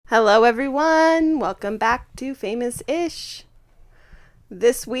Hello, everyone. Welcome back to Famous-ish.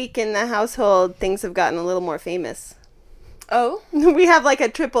 This week in the household, things have gotten a little more famous. Oh? We have like a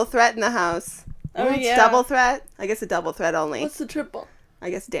triple threat in the house. Oh, It's yeah. double threat. I guess a double threat only. What's the triple? I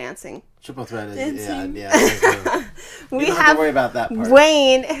guess dancing. Triple threat is Dancing. yeah. We You don't have have to worry about that part.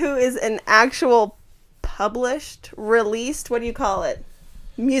 Wayne, who is an actual published, released, what do you call it?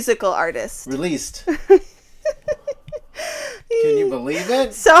 Musical artist. Released. Can you believe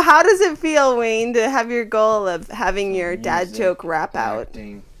it? So how does it feel, Wayne, to have your goal of having your dad Music, joke rap out?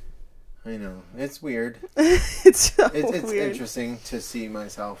 acting. I know. It's weird. It's so It's weird. interesting to see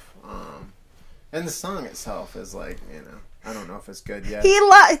myself. And the song itself is like, I don't know if it's good yet.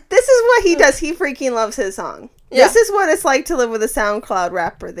 This is what he does. He freaking loves his song. Yeah. This is what it's like to live with a SoundCloud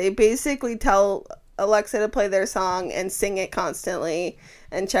rapper. They basically tell Alexa to play their song and sing it constantly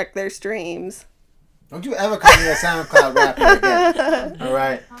and check their streams. Don't you ever call me a SoundCloud rapper again. All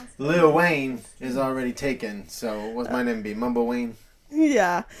right. Lil Wayne is already taken. So what's my name be? Mumble Wayne?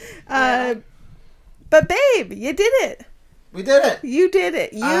 Yeah. Yeah. But babe, you did it. We did it. You did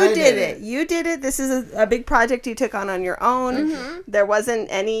it. You I did did it. it. You did it. This is a big project you took on your own. There wasn't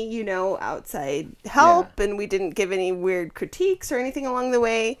any, outside help, and we didn't give any weird critiques or anything along the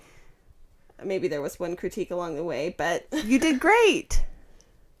way. Maybe there was one critique along the way, but you did great.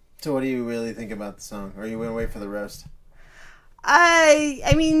 So what do you really think about the song? Or are you going to wait for the roast?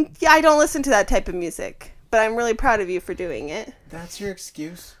 I mean, yeah, I don't listen to that type of music, but I'm really proud of you for doing it. That's your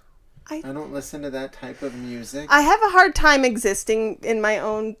excuse? I don't listen to that type of music. I have a hard time existing in my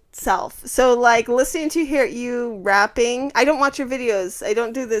own self. So, like, listening to hear you rapping, I don't watch your videos. I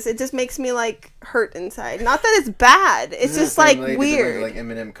don't do this. It just makes me, like, hurt inside. Not that it's bad. It's Isn't it just, the like, same lady weird. doing, like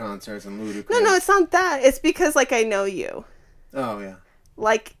Eminem concerts and Ludacris? No, it's not that. It's because, like, I know you. Oh, yeah.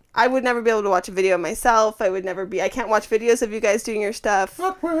 Like, I would never be able to watch a video of myself. I can't watch videos of you guys doing your stuff.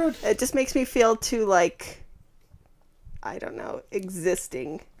 Awkward. It just makes me feel too, like, I don't know,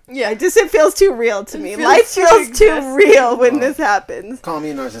 existing. Yeah. It feels too real to me. feels Life too feels too existing. real when this happens. Call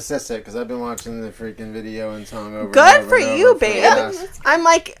me narcissistic because I've been watching the freaking video and song over Good and over for and you, over for the babe. last- I'm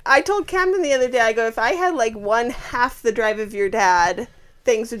like, I told Camden the other day, I go, if I had like one half the drive of your dad,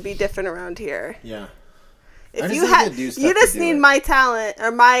 things would be different around here. Yeah. If I you just need to do stuff you to just do need it. my talent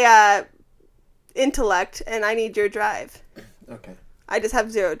or my intellect, and I need your drive. Okay. I just have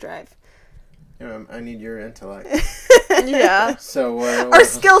zero drive. I need your intellect. Yeah. So, Or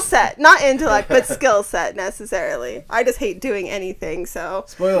skill set, not intellect, but skill set necessarily. I just hate doing anything, so.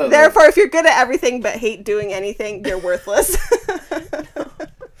 Spoiler alert. Therefore, if you're good at everything but hate doing anything, you're worthless.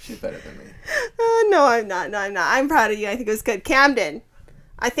 She's better than me. No, I'm not. I'm proud of you. I think it was good. Camden,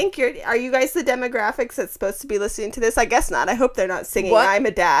 I think are you guys the demographics that's supposed to be listening to this? I guess not. I hope they're not singing What? I'm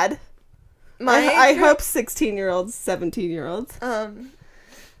a Dad. My I age group- hope 16-year-olds, 17-year-olds.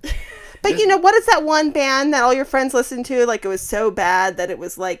 But Just- what is that one band that all your friends listened to? Like, it was so bad that it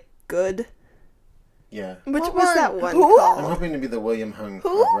was, like, good. Yeah. Which What was one? that one Who? I'm called? hoping to be the William Hung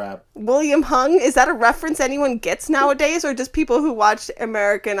Who? of rap. William Hung? Is that a reference anyone gets nowadays, or just people who watched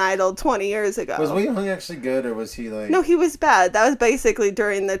American Idol 20 years ago? Was William Hung actually good, or was he like... No, he was bad. That was basically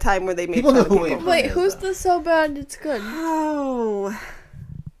during the time where they made People fun know of who people. William Hung Wait, is, who's though. the so bad it's good? Oh.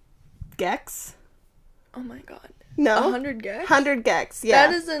 Gex? Oh my god. No. 100 Gex? 100 Gex, yeah.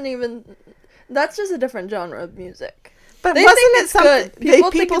 That isn't even... That's just a different genre of music. But They wasn't think it it's something... good.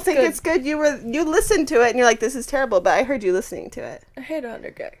 People People think think it's it's good. You listened to it and you're like, this is terrible, but I heard you listening to it. I hate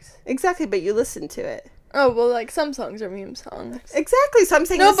 100 Gex. Exactly, but you listened to it. Oh, well, like, some songs are meme songs. Exactly, so I'm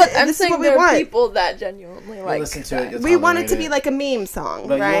saying No, this, but I'm this is saying what we there are want. people that genuinely You'll like listen to that. it, you'll We want it to tolerate be like a meme song,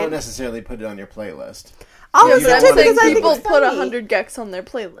 But you right? won't necessarily put it on your playlist. I'll Yeah, you listen but to I'm it don't because saying I think people it's put funny. 100 Gex on their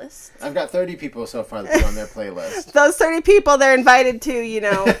playlist. I've got 30 people so far that put on their playlist. Those 30 people, they're invited to,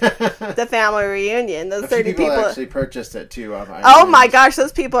 the family reunion. Those A few 30 people people. actually purchased it too. Off Oh iTunes. my gosh,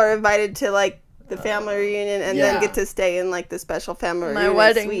 those people are invited to like the family reunion and then yeah. get to stay in like the special family My reunion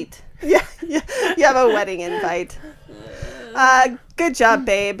wedding. suite. Yeah, you have a wedding invite. Good job,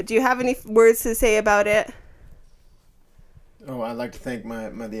 babe. Do you have any words to say about it? Oh, I'd like to thank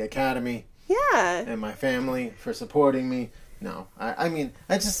the Academy Yeah. and my family for supporting me. No, I mean,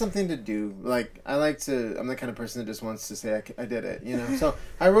 it's just something to do. Like, I'm the kind of person that just wants to say I did it, So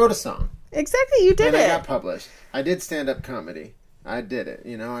I wrote a song. Exactly, you did and it. I got published. I did stand-up comedy. I did it,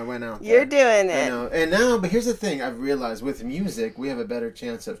 I went out there. You're doing I it. know. And now, but here's the thing. I've realized with music, we have a better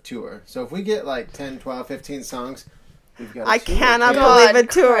chance of tour. So if we get like 10, 12, 15 songs, we've got a I tour. cannot Yeah. believe a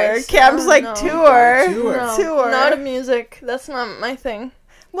God tour. Christ, Cam's no, like no. tour. Tour. No, Tour. not a music. That's not my thing.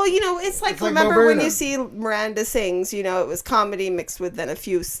 Well, it's like It's like remember Bo when you Burnham. see Miranda sings, it was comedy mixed with then a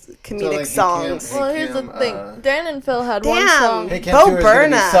few comedic like, he songs. can't- Well, here's Cam, the thing. Dan and Phil had one Damn. song. Hey, Cam Bo Tour is gonna be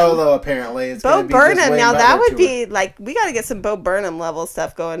Burnham. solo, apparently. It's Bo gonna be just Burnham, Wayne now that Mother would tour. be like, we got to get some Bo Burnham level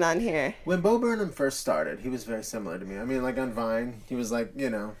stuff going on here. When Bo Burnham first started, he was very similar to me. I mean, like on Vine, he was like,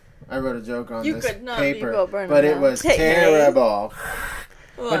 I wrote a joke on You this could not be paper, Bo Burnham but it now. was Hey. terrible.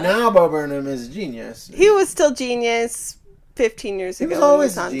 But What? now Bo Burnham is a genius. He was still genius 15 years He ago. was when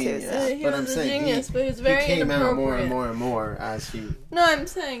always on genius. Tuesday. Yeah, he But was I'm a saying genius, but he was very he came out more and inappropriate. more and more as he. No, I'm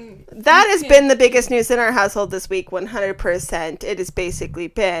saying That you has can't- been the biggest news in our household this week, 100%. It has basically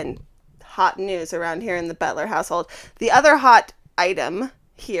been hot news around here in the Butler household. The other hot item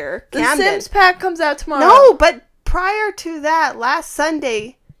here, The Camden. Sims pack comes out tomorrow. No, but prior to that, last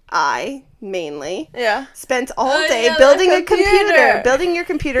Sunday, I mainly Yeah. spent all Oh, day yeah, building the a computer. computer. Building your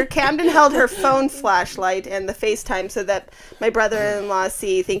computer. Camden held her phone flashlight and the FaceTime so that my brother-in-law,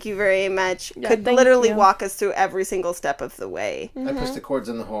 C, thank you very much, Yeah, could thank literally you. walk us through every single step of the way. I pushed the cords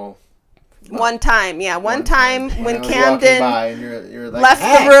in the hole. One time when I was Camden walking by and you're like, left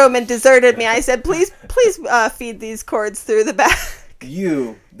 "Hey!" the room and deserted me, I said, please feed these cords through the back.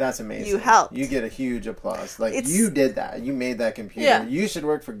 That's amazing. You helped. You get a huge applause. Like, It's- you did that. You made that computer. Yeah. You should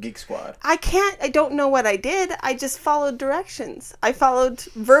work for Geek Squad. I don't know what I did. I just followed directions. I followed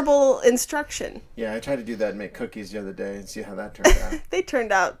verbal instruction. Yeah, I tried to do that and make cookies the other day and see how that turned out. They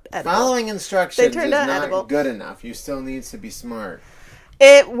turned out edible. Following instructions is turned out not edible. good enough. You still need to be smart.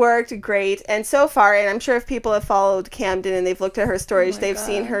 It worked great. And so far, and I'm sure if people have followed Camden and they've looked at her storage, my they've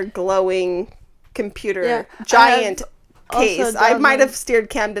seen God. her glowing computer Yeah, giant I have case. also I might downloaded- have steered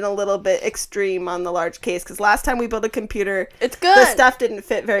Camden a little bit extreme on the large case because last time we built a computer, It's good. the stuff didn't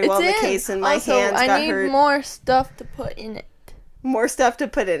fit very it's well in the in. case and my Also, hands I got need hurt. more stuff to put in it. More stuff to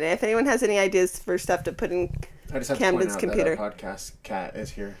put in it. If anyone has any ideas for stuff to put in, I just have Camden's to point out computer. that our podcast cat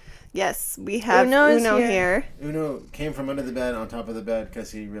is here. yes, we have Uno is Uno here. here. Uno came from under the bed on top of the bed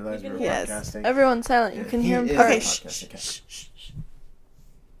because he realized we were Yes. podcasting. Everyone's silent. You Yeah, can he hear him is purr. a Okay, podcasting cat.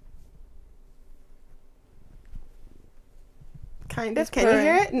 Kind of. It's Can you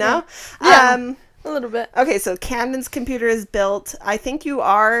hear purring. it? No? Yeah. A little bit. Okay, so Camden's computer is built. I think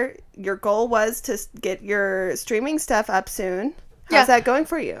your goal was to get your streaming stuff up soon. How's Yeah. that going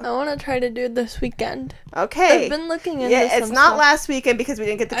for you? I want to try to do it this weekend. Okay. I've been looking into Yeah, it's some not stuff. last weekend because we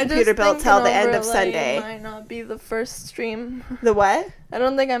didn't get the I computer just built think till an the end of overlay Sunday. Might not be the first stream. The what? I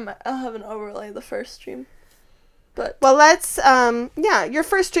don't think I'll have an overlay the first stream. But Well, let's your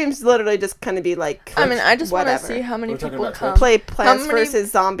first stream's literally just kind of be like I mean, I just want to whatever. see how many We're talking people about come. Twitch? play Plants many-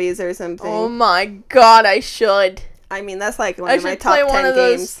 vs Zombies or something. Oh my god, I should. I mean, that's like one I of my should top play 10 one of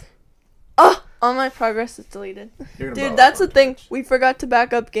games. those. Oh, all my progress is deleted. You're gonna Dude, blow that's up the on thing. Twitch. We forgot to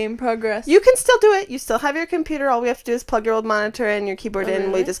back up game progress. You can still do it. You still have your computer. All we have to do is plug your old monitor and your keyboard Oh, in. We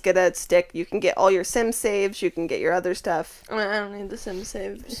really? just get a stick. You can get all your sim saves. You can get your other stuff. I mean, I don't need the sim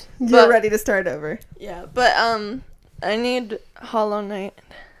saves. You're But- ready to start over. Yeah, but I need Hollow Knight.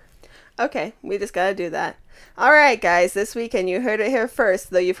 Okay, we just gotta do that. All right, guys. This weekend, you heard it here first,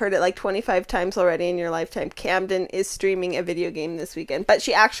 though you've heard it like 25 times already in your lifetime. Camden is streaming a video game this weekend, but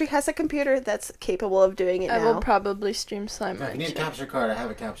she actually has a computer that's capable of doing it I now. will probably stream Slime If you need a Rancher. capture card, I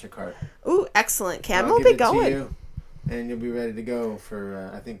have a capture card. Ooh, excellent. Cam I'll will give be it to going. you, and you'll be ready to go for.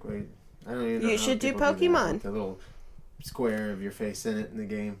 I think I don't even know. You how should do people that, Pokemon. with the little square of your face in it in the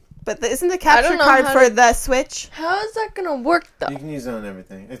game. But isn't the I capture don't know card how for to- the Switch? How is that gonna work though? You can use it on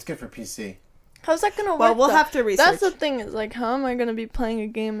everything. It's good for PC. How's that gonna work? Well, we'll though? have to research. That's the thing is like, how am I gonna be playing a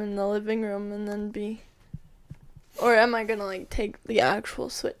game in the living room and then be, or am I gonna like take the actual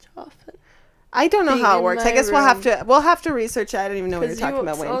Switch off it? I don't know being how it in works. my I guess we'll have to research it. I don't even know what you're Because talking you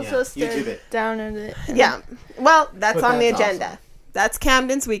about, Wayne. also Yeah, stared YouTube it. down at it. and- Yeah. Well, that's But on the that's agenda. awesome. That's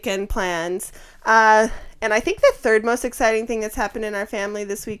Camden's weekend plans. And I think the third most exciting thing that's happened in our family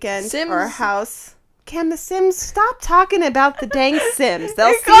this weekend, Sims. or our house. Cam, the Sims. Stop talking about the dang Sims. They'll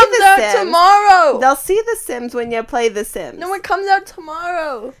It see comes the out Sims. tomorrow. They'll see the Sims when you play the Sims. No, it comes out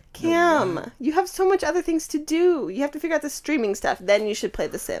tomorrow. Cam, you have so much other things to do. You have to figure out the streaming stuff. Then you should play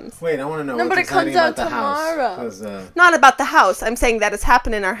the Sims. Wait, I want to know No, what's but it exciting comes out about the tomorrow. house. 'Cause, Not about the house. I'm saying that has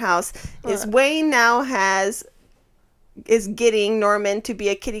happened in our house. Is What? Wayne now is getting Norman to be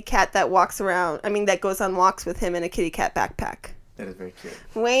a kitty cat that walks around. I mean, that goes on walks with him in a kitty cat backpack. that is very cute.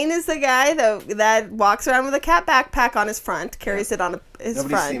 Wayne is the guy that walks around with a cat backpack on his front, carries it on his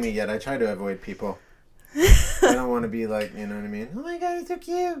Nobody's front. seen me yet. I try to avoid people. I don't want to be like, you know what I mean? Oh my god, it's so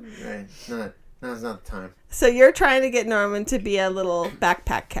cute. Right? Now's not the time. So you're trying to get Norman to be a little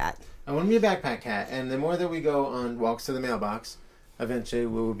backpack cat. I want to be a backpack cat, and the more that we go on walks to the mailbox, eventually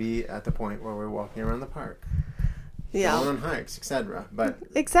we will be at the point where we're walking around the park. Yeah. going on hikes, etc. But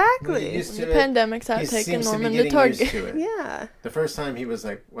Exactly. used The to it. pandemic's out He taking seems to be Norman to getting Target. used to it. Yeah. The first time he was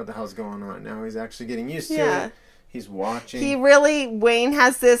like, "What the hell's going on?" Now he's actually getting used to Yeah. it. He's watching. He really, Wayne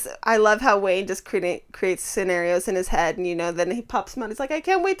has this, I love how Wayne just creates scenarios in his head, and then he pops them out. He's like, I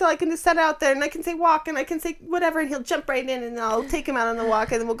can't wait till I can just set out there and I can say walk and I can say whatever, and he'll jump right in and I'll take him out on the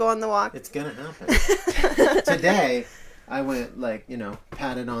walk and then we'll go on the walk. It's gonna happen. Today, I went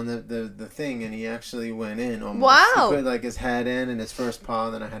patted on the thing, and he actually went in almost. Wow. He put like his head in and his first paw,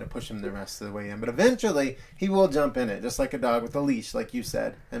 and then I had to push him the rest of the way in. But eventually, he will jump in it, just like a dog with a leash, like you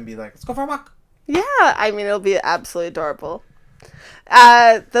said, and be like, let's go for a walk. Yeah, I mean, it'll be absolutely adorable.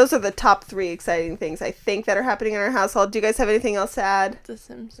 Those are the top 3 exciting things I think that are happening in our household. Do you guys have anything else to add? The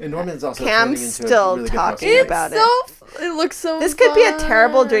Sims. And Norman's also Cam's turning into still a really good talking housewife. about It looks so This could be a fun.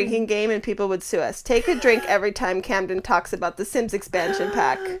 terrible drinking game and people would sue us. Take a drink every time Camden talks about the Sims expansion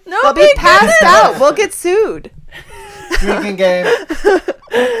pack. No, They'll be big passed goodness. out. We'll get sued. Drinking game.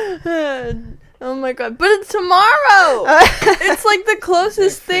 Oh my god. But it's tomorrow! It's like the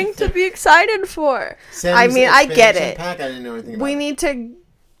closest thing to be excited for. Sims I mean, I get expansion it. Pack? I didn't know anything about We it. need to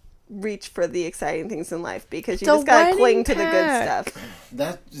reach for the exciting things in life because you The just gotta wedding cling to the good pack.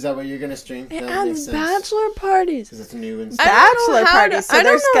 stuff. Is that what you're gonna stream? It That adds makes sense. bachelor parties. Because it's new and I stuff. don't know Bachelor how parties. to- So I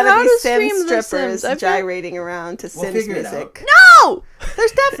don't there's know gonna how be to Sim stream The strippers Sims. I feel- gyrating around to We'll Sims figure it music. No!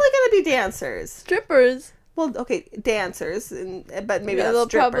 There's definitely gonna be dancers. Strippers. Well, okay, dancers, but maybe Yeah, not they'll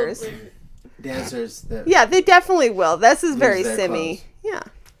strippers. probably- Dancers that Yeah, they definitely will. This is Lose very their simmy. clothes. Yeah.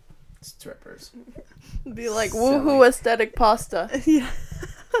 strippers. Be like Silly. woohoo aesthetic pasta. Yeah.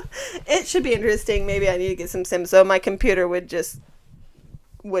 It should be interesting. Maybe I need to get some Sims. So my computer would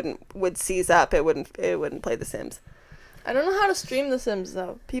seize up. It wouldn't play the Sims. I don't know how to stream The Sims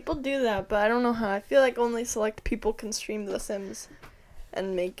though. People do that, but I don't know how. I feel like only select people can stream The Sims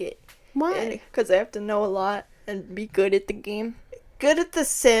and make it. Why? Because they have to know a lot and be good at the game. Good at the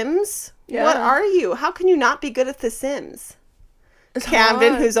Sims? Yeah. What are you? How can you not be good at the Sims? It's Camden,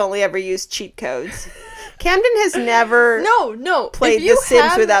 hard. who's only ever used cheat codes. Camden has never no played if you The Sims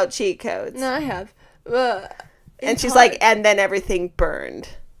have- without cheat codes. No, I have. And It's she's hard. like, and then everything burned.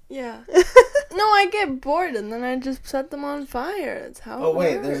 Yeah. No, I get bored and then I just set them on fire. That's how. Oh it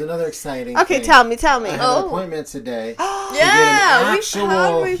wait, works. there's another exciting. Okay, thing. tell me. I have Oh. an appointment today. Yeah, to get an we actual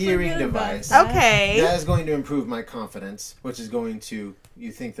how we hearing forget about device. that? Okay. That is going to improve my confidence, which is going to.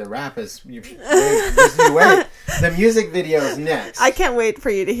 You think the rap is? Just you wait. The music video is next. I can't wait for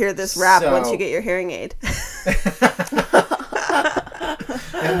you to hear this rap So- once you get your hearing aid.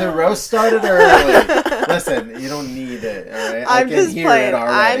 And the roast started early. Listen, you don't need it. All right, I I'm can just hear playing. it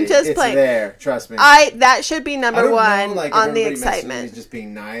already. I'm just it's playing. there. Trust me. That should be I number don't one know, like, if on the everybody messaging me excitement. is just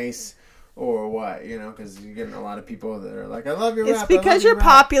being nice or what, because you're getting a lot of people that are like, I love your It's rap. I because love your you're rap.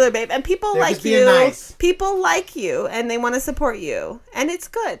 popular, babe, and people They're like just being you. nice. People like you, and they want to support you, and it's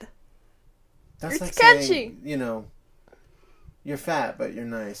good. That's It's like catchy. saying, you're fat, but you're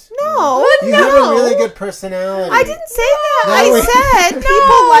nice. No, You no. have a really good personality. I didn't say that. No, I wait. said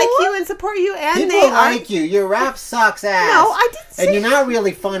people like you and support you, and People they like you. Your rap sucks ass. No, I didn't say. And you're not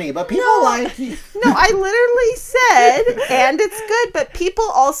really funny, but people like you. No, I literally said, and it's good, but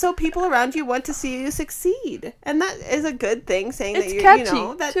people around you want to see you succeed, and that is a good thing. Saying It's that you're,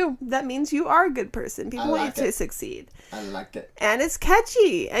 catchy, that too. that means you are a good person. People I want like you to it. succeed, I like it. and it's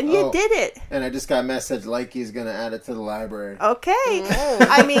catchy, and you Oh. did it. And I just got a message, Likey's going to add it to the library. Okay.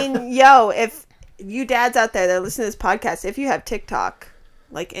 I mean, if you dads out there that listen to this podcast, if you have TikTok,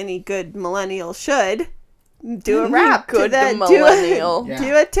 like any good millennial should, do a rap. Good to the, millennial. Yeah.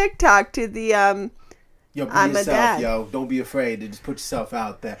 Do a TikTok to the Yo, be I'm a yourself, dad. yo. Don't be afraid to just put yourself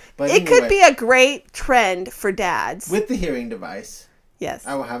out there. But It could anyway, be a great trend for dads. with the hearing device, Yes.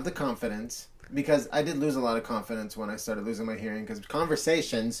 I will have the confidence. Because I did lose a lot of confidence when I started losing my hearing. Because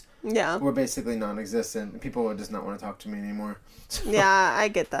conversations Yeah. were basically non-existent. People would just not want to talk to me anymore. So- Yeah, I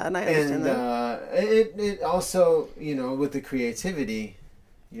get that. I understand And that. it also, with the creativity,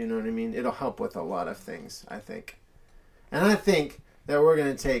 you know what I mean? It'll help with a lot of things, I think. And I think that we're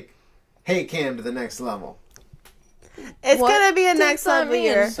going to take Hey Cam to the next level. It's What going to be a does next that level mean?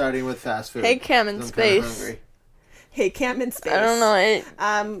 year. Starting with fast food. Hey, Cam in 'cause I'm kinda space. hungry. Hey, Cam in space. I don't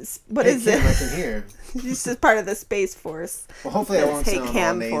know. What Hey is Cam, I it? can hear. This is part of the Space Force. Well, hopefully I Yes, won't Hey sound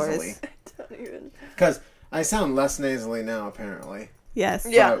Cam all nasally. Force. Because I sound less nasally now, apparently. Yes.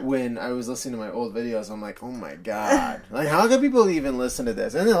 Yeah. But when I was listening to my old videos, I'm like, oh my god. Like, how can people even listen to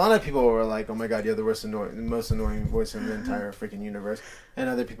this? And then a lot of people were like, oh my god, you have the most annoying voice in the entire freaking universe. And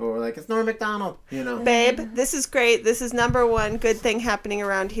other people were like, it's Norm Macdonald, Babe, this is great. This is number one good thing happening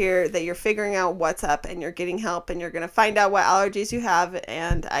around here, that you're figuring out what's up and you're getting help and you're going to find out what allergies you have,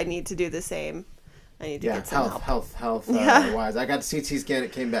 and I need to do the same. I need to get some help. health Yeah. wise. I got the CT scan.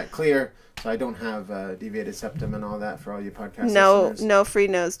 It came back clear, so I don't have deviated septum and all that for all you podcast listeners. No free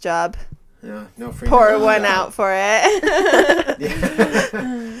nose job. Yeah, no free. Pour nose one job. out for it.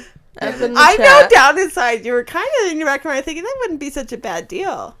 Yeah. F in the I know chat. down inside you were kind of in your back of your mind thinking that wouldn't be such a bad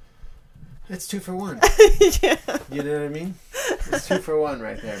deal. It's 2 for 1. Yeah. You know what I mean? It's 2 for 1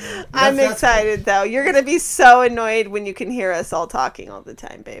 right there, man. I'm That's excited though. You're gonna be so annoyed when you can hear us all talking all the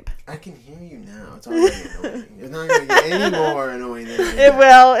time, babe. I can hear you now. It's already annoying. It's not going to get any more annoying than it It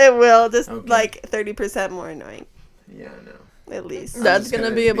will. It will. Just Okay. like 30% more annoying, Yeah, I know. at least. I'm Dad's just gonna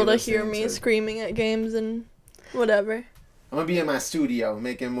gonna be able be to hear listening me to- screaming at games and whatever. I'm going to be in my studio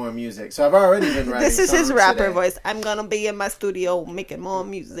making more music. So I've already been writing This is his songs rapper today. voice. I'm gonna be in my studio making more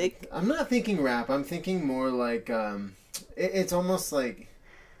music. I'm not thinking rap. I'm thinking more like, it's almost like,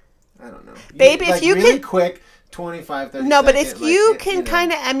 I don't know. Babe, if like you really can- quick, 25, 30 No, but if second, you like, can know.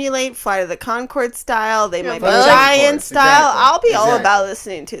 kind of emulate Flight of the Conchord style, they might be Flight of the Giant Conchords, style. exactly. I'll be all Exactly. about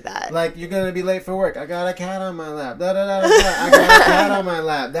listening to that. Like, you're going to be late for work. I got a cat on my lap. Da, da, da, da, da. I got a cat on my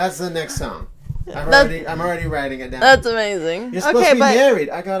lap. That's the next song. I'm already writing it down. That's amazing. You're supposed Okay, to be but- married.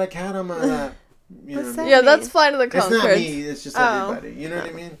 I got a cat on my lap. You know What's what I that? mean? Yeah, that's Flight of the It's not Conchords. me. It's just Oh. everybody. You know what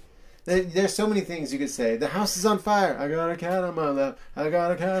I mean? There's so many things you could say. The house is on fire. I got a cat on my lap. I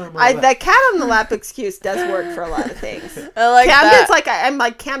got a cat on my lap. That cat on the lap excuse does work for a lot of things. I like Camden's that. like, I'm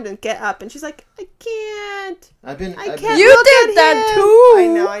like, Camden, get up. And she's like, I can't. I've been can't You look did at that him." too. I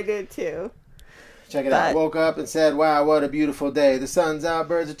know, I did too. Check it out. But- Woke up and said, wow, what a beautiful day. The sun's out,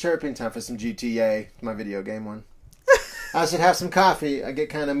 birds are chirping. Time for some GTA. My video game one. I should have some coffee. I get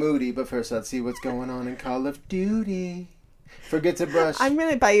kind of moody, but first let's see what's going on in Call of Duty. Forget to brush. I'm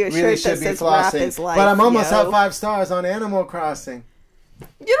going to buy you a Really shirt should that be says rap flossing. is life. But I'm almost yo. at 5 stars on Animal Crossing.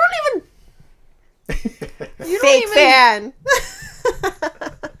 You don't even. You Fake don't even. fan.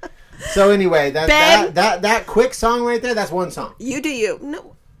 So anyway, Ben? that quick song right there, that's one song. You do you.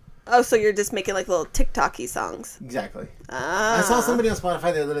 No. Oh, so you're just making like little TikTok-y songs. Exactly. Ah. I saw somebody on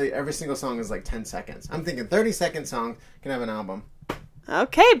Spotify that literally every single song is like 10 seconds. I'm thinking 30-second song can have an album.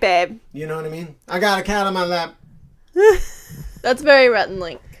 Okay, babe. You know what I mean? I got a cat on my lap. That's very Rhett and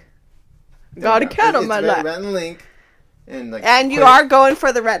Link. Got a cat on my It's lap. Rhett and Link. And like And you quick. are going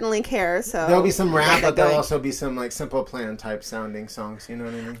for the Rhett and Link hair, so There'll be some rap, but there'll going. also be some like Simple Plan type sounding songs. You know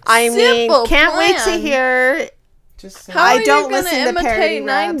what I mean? I mean, Simple can't wait to Plan. hear. Just saying. How I are you don't gonna listen to parody imitate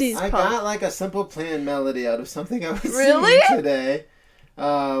raps. 90s I pop? got like a Simple Plan melody out of something I was Really? singing today.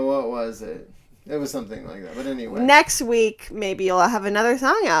 What was it? It was something like that. But anyway. Next week, maybe you'll have another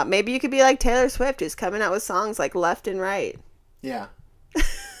song out. Maybe you could be like Taylor Swift, who's coming out with songs like left and right. Yeah.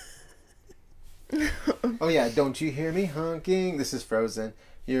 Oh yeah, don't you hear me honking? This is Frozen.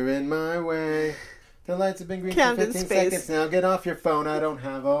 You're in my way. The lights have been green Camden's for 15 face. seconds now. Get off your phone. I don't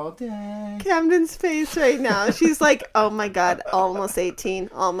have all day. Camden's face right now. She's like, oh my god, almost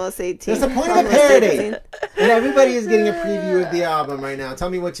 18. Almost 18. There's a point of a almost parody. 18. And everybody is getting a preview of the album right now. Tell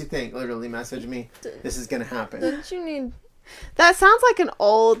me what you think. Literally message me. This is going to happen. Don't you need? That sounds like an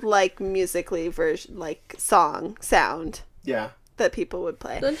old, like, musically version, like, song sound Yeah. that people would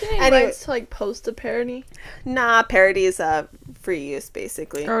play. Don't you need Anyway. rights to like post a parody Nah, parody is free use,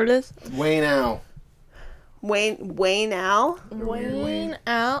 basically. artist? Wayne Al. Wayne Al? Weird Wayne. Wayne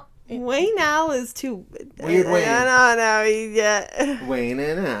out. Wayne Al is too... Weird Wayne. No, yeah. Wayne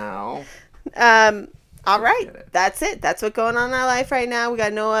and Al. All Get right. it. That's it. That's what's going on in our life right now. We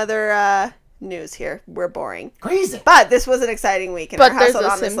got no other news here. We're boring. Crazy. But this was an exciting week in But our there's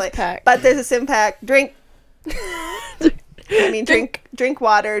household, a Sims honestly. pack. But there's a Sim pack. Drink. I mean, drink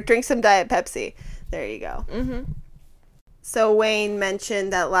water. Drink some Diet Pepsi. There you go. Mm-hmm. So Wayne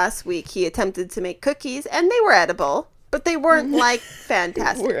mentioned that last week he attempted to make cookies, and they were edible, but they weren't like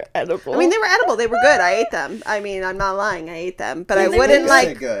fantastic. We're edible. I mean, they were edible. They were good. I ate them. I mean, I'm not lying. I ate them, but I They wouldn't tasted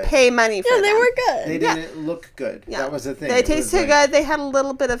like good. pay money for yeah, them. they were good. They Yeah. didn't look good. Yeah. That was the thing. They It was tasted like- good. They had a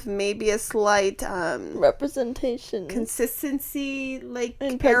little bit of maybe a slight Representation consistency, like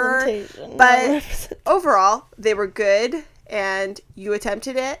and error. presentation. but- Overall, they were good, and you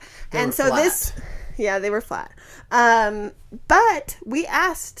attempted it. They and were so flat. this, yeah, they were flat. But we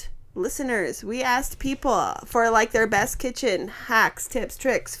asked listeners, we asked people for like their best kitchen hacks, tips,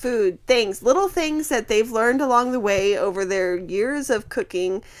 tricks, food, things, little things that they've learned along the way over their years of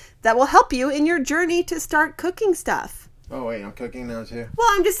cooking that will help you in your journey to start cooking stuff. Oh wait, I'm cooking now too. Well,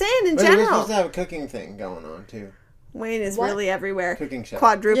 I'm just saying in Wait, we're general. supposed to have a cooking thing going on too. Wayne is What? really everywhere. Cooking show.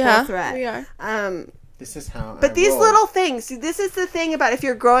 Quadruple yeah, threat. we are. This is how. But I these roll. little things, see, this is the thing about if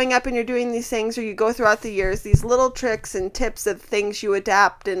you're growing up and you're doing these things or you go throughout the years, these little tricks and tips of things you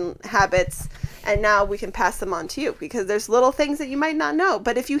adapt and habits And now we can pass them on to you because there's little things that you might not know.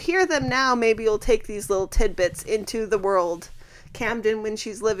 But if you hear them now, maybe you'll take these little tidbits into the world. Camden when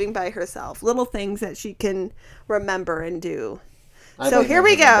she's living by herself. Little things that she can remember and do. So here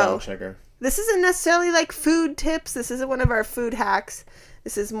we go. This isn't necessarily like food tips. This isn't one of our food hacks.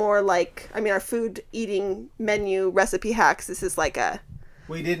 This is more like, our food eating menu recipe hacks. This is like a...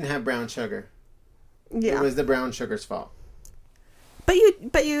 We didn't have brown sugar. Yeah. It was the brown sugar's fault.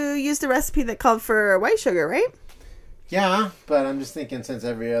 But you used a recipe that called for white sugar, right? Yeah, but I'm just thinking since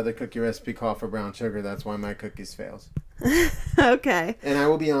every other cookie recipe called for brown sugar, that's why my cookies fails. Okay. And I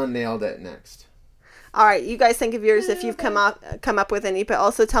will be on Nailed It next. All right, you guys think of yours if you've come up with any, but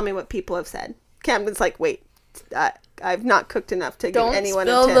also tell me what people have said. Camden's like, wait, I've not cooked enough to give anyone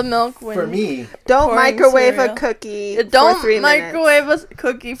a tip. Don't spill the milk when For me, don't microwave cereal. a cookie Don't for 3 minutes. microwave a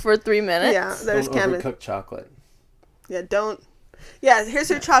cookie for 3 minutes. Yeah, there's don't Camden. overcook chocolate. Yeah, don't. Yeah, here's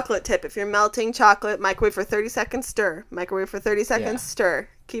your chocolate tip. If you're melting chocolate, microwave for 30 seconds, stir. Microwave for 30 seconds, stir.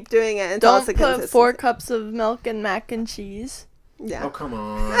 Keep doing it until it's a Don't put consistency. 4 cups of milk in mac and cheese. Yeah. Oh, come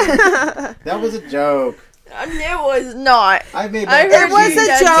on. That was a joke. It was not. I made I mac heard and it was cheese a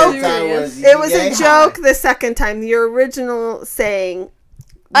since joke. I was It was a yay joke high. the second time. Your original saying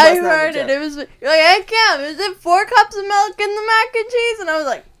I was not a heard it. joke. It was you're like, hey Cam, is it 4 cups of milk in the mac and cheese? And I was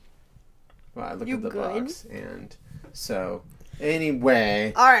like, Well, I looked You at the good? box, and so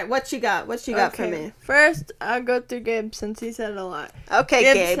anyway, All right, what you got? What you got for okay. me? First, I'll go through Gabe since he said a lot. Okay,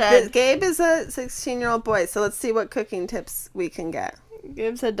 Gabe said- Gabe is a 16-year-old boy, so let's see what cooking tips we can get.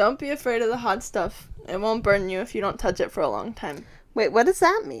 Gabe said, don't be afraid of the hot stuff. It won't burn you if you don't touch it for a long time. Wait, what does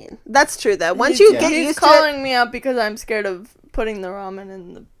that mean? That's true, though. Once He's- you get he's used to calling me out because I'm scared of putting the ramen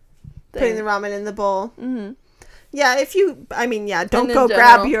in the putting the ramen in the bowl. Mm-hmm. Yeah, if you, don't in go general.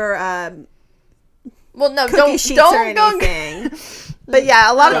 grab your Well, no, cookie sheets or don't go. anything. But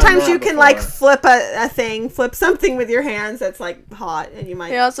yeah, a lot of Done times that you can before. like flip something with your hands that's like hot, and you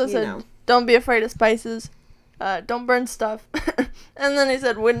might. He also you said, know. don't be afraid of spices. Don't burn stuff. And then he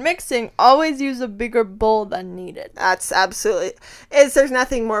said, when mixing, always use a bigger bowl than needed. That's absolutely. There's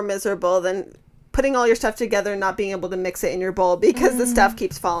nothing more miserable than putting all your stuff together and not being able to mix it in your bowl because the stuff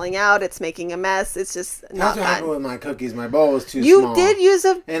keeps falling out. It's making a mess. It's just not that's what happened fun. with my cookies. My bowl was too You small. did use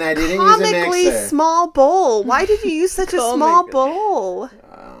a And I didn't use a comically mixer. small bowl. Why did you use such a small bowl?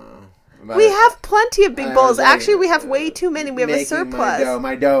 But We have plenty of big I bowls. was like, Actually, we have way too many. We have a making surplus.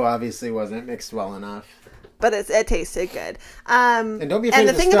 My dough obviously wasn't mixed well enough. But it tasted good. And don't be afraid and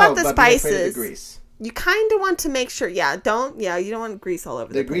of the the thing stove, about the but be afraid of spices, the grease. you kind of want to make sure. Yeah, you don't want grease all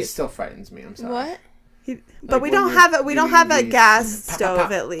over The the grease place. still frightens me. I'm sorry. What? But Like we when don't you're have it. We don't eating have a grease, gas pop, stove pop,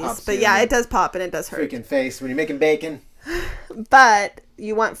 pop, at least. pops But you yeah, in it does pop and it does hurt. Freaking face when you're making bacon. But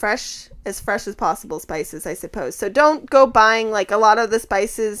you want as fresh as possible spices, I suppose. So don't go buying like a lot of the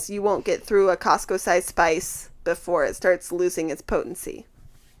spices. You won't get through a Costco sized spice before it starts losing its potency.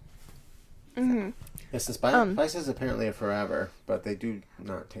 Mm-hmm. Yes, the spices apparently are forever, but they do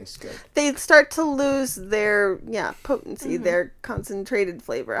not taste good. They start to lose their potency, their concentrated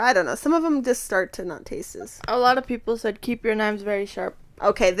flavor. I don't know. Some of them just start to not taste as. A lot of people said keep your knives very sharp.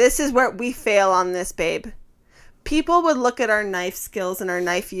 Okay, this is where we fail on this, babe. People would look at our knife skills and our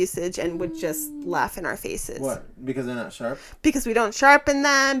knife usage and would just laugh in our faces. What? Because they're not sharp? Because we don't sharpen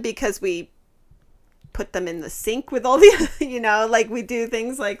them, because we put them in the sink with all the, like we do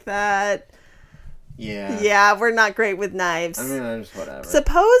things like that. Yeah. Yeah, we're not great with knives. I mean, I'm just whatever.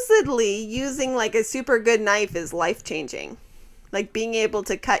 Supposedly, using like a super good knife is life-changing. Like being able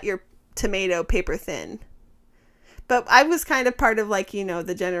to cut your tomato paper thin. But I was kind of part of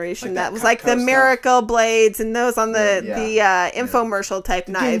the generation Like that that was Cutco like the stuff? Miracle blades and those on the Yeah. infomercial type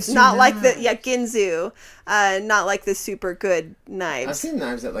knives. Ginsu Not like the knife. Ginzu. Not like the super good knives. I've seen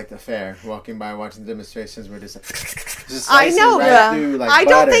knives at like the fair, walking by, watching the demonstrations where just I know. right through, like, I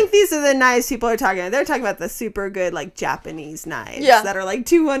don't butter. think these are the knives people are talking about. They're talking about the super good like Japanese knives that are like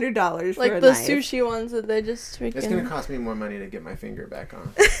 $200 for Like a the knife. sushi ones that they just freaking... It's gonna cost me more money to get my finger back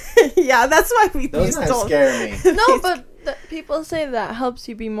on. Yeah, that's why we Those used knives to. scare me. No, but people say that helps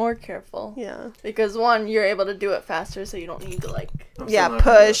you be more careful. Yeah. Because one, you're able to do it faster, so you don't need to I'm still Yeah, not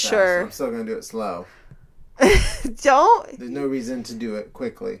gonna do it push fast. or- I'm still gonna do it slow. Don't. There's no reason to do it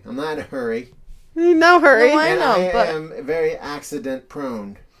quickly. I'm not in a hurry. No hurry. No, I And know, I but- am very accident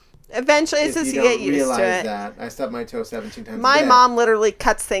prone. Eventually, it's If just you you don't get used realize to it. that, I stub my toe 17 times. My a day. mom literally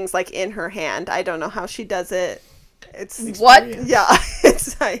cuts things like in her hand. I don't know how she does it. It's What? Experience. yeah,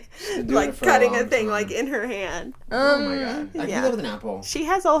 it's like Been doing it like for a cutting a long thing time. like in her hand. Oh my god! I yeah. can live with an apple. She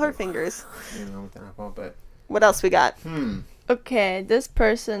has all her fingers. With an apple, but What else we got? Okay, this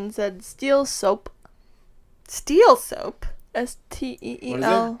person said steel soap. Steel soap.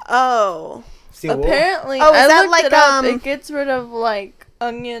 S-T-E-E-L. What is Oh, Steel wool? Apparently, Oh, is I that looked like, it up. It gets rid of like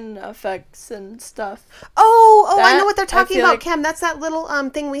onion effects and stuff. Oh, I That, know what they're I talking feel about, like- Cam. That's that little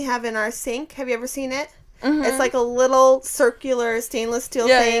thing we have in our sink. Have you ever seen it? Mhm. It's like a little circular stainless steel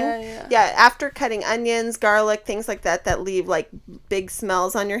thing. Yeah, after cutting onions, garlic, things like that leave like big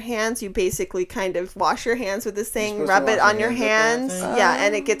smells on your hands, you basically kind of wash your hands with this thing, supposed to rub it wash on your your hands hands. with that Yeah,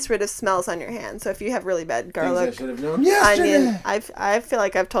 and it gets rid of smells on your hands. So if you have really bad Things garlic, I should have known yesterday. onion, I feel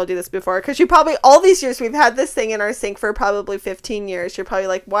like I've told you this before because you probably all these years we've had this thing in our sink for probably 15 years. You're probably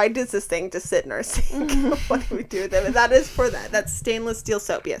like, why does this thing just sit in our sink? What do we do with it? And that is for that. That's stainless steel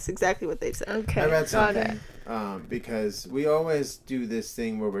soap. Yes, exactly what they've said. Okay, I read got something it. because we always do this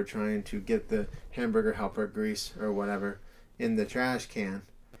thing where we're trying to get the hamburger helper grease or whatever in the trash can.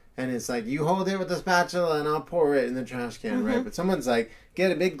 And it's like, you hold it with the spatula and I'll pour it in the trash can, right? But someone's like,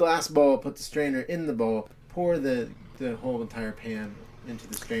 get a big glass bowl, put the strainer in the bowl, pour the whole entire pan into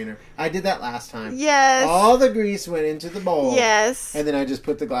the strainer. I did that last time. Yes. All the grease went into the bowl. Yes. And then I just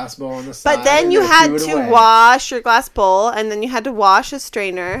put the glass bowl on the side. But then and you I had threw it to away. wash your glass bowl, and then you had to wash a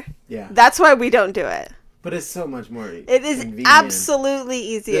strainer. Yeah. That's why we don't do it. But it's so much more It is convenient. absolutely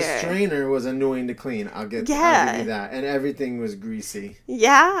easier. The strainer was annoying to clean. I'll give you that. And everything was greasy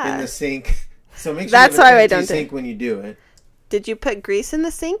Yeah. in the sink. So make sure That's you have why I an don't empty do sink when you do it. Did you put grease in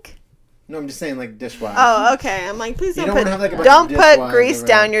the sink? No, I'm just saying like dishwasher. Oh, okay. I'm like, please You don't don't put wanna have, like, a bunch don't of put dishwashers grease around.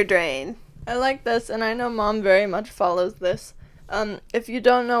 down your drain. I like this, and I know Mom very much follows this. If you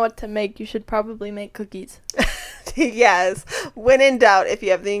don't know what to make, you should probably make cookies. Yes. When in doubt, if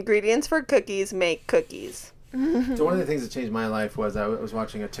you have the ingredients for cookies, make cookies. So one of the things that changed my life was I was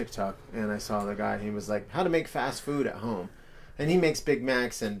watching a TikTok and I saw the guy. He was like, how to make fast food at home. And he makes Big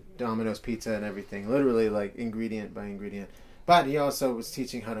Macs and Domino's pizza and everything. Literally like ingredient by ingredient. But he also was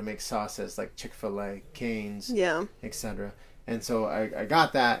teaching how to make sauces like Chick-fil-A, Cane's, Yeah. etc. And so I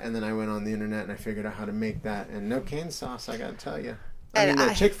got that, and then I went on the internet and I figured out how to make that. And no cane sauce, I gotta tell you. And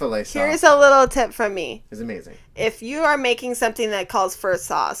the Chick-fil-A sauce Here's a little tip from me. is amazing. If you are making something that calls for a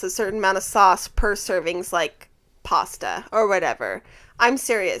sauce, a certain amount of sauce per serving's like pasta or whatever, I'm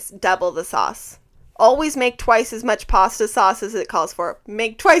serious, double the sauce. Always make twice as much pasta sauce as it calls for.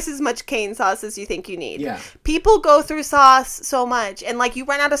 Make twice as much cane sauce as you think you need. Yeah. People go through sauce so much, and like you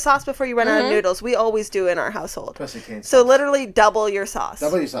run out of sauce before you run out of noodles. We always do in our household. Especially cane sauce. So literally double your sauce.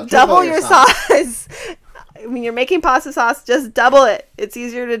 Double your sauce. Double Triple your your sauce. When you're making pasta sauce, just double it. It's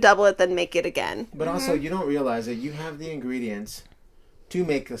easier to double it than make it again. But also, you don't realize that you have the ingredients to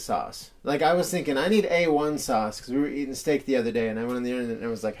make the sauce. Like, I was thinking, I need A1 sauce, because we were eating steak the other day, and I went on the internet and I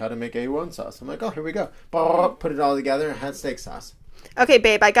was like, how to make A1 sauce. I'm like, oh, here we go. Put it all together and had steak sauce. Okay,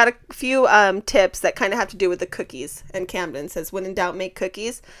 babe, I got a few tips that kind of have to do with the cookies. And Camden says, when in doubt, make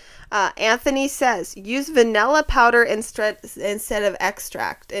cookies. Anthony says, use vanilla powder instead of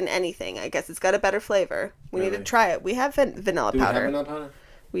extract in anything. I guess it's got a better flavor. We need to Really? try it. We have vanilla Do we have powder. vanilla powder?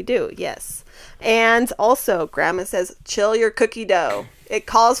 We do, yes. And also, Grandma says, chill your cookie dough. It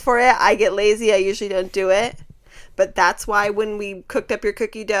calls for it. I get lazy. I usually don't do it. But that's why when we cooked up your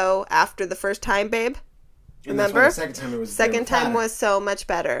cookie dough after the first time, babe, And that's why remember? the second time it was Second time fatter. was so much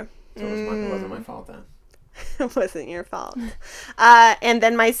better. So it wasn't my fault then. It wasn't your fault. And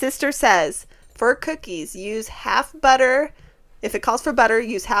then my sister says, for cookies, use half butter. If it calls for butter,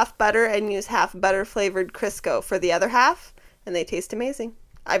 use half butter and use half butter flavored Crisco for the other half. And they taste amazing.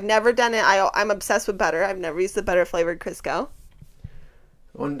 I've never done it. I'm obsessed with butter. I've never used the butter flavored Crisco.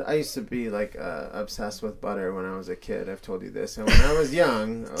 I used to be like obsessed with butter when I was a kid. I've told you this. And when I was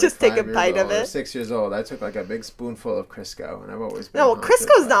young, I was Just take a 5 years bite of old or it. 6 years old, I took like a big spoonful of Crisco, and I've always been. No, well, haunted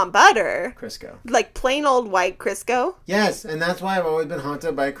Crisco's by not butter. Crisco. Like plain old white Crisco. Yes, and that's why I've always been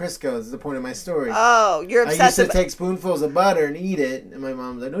haunted by Crisco. This is the point of my story. Oh, you're I used obsessed to with. take spoonfuls of butter and eat it, and my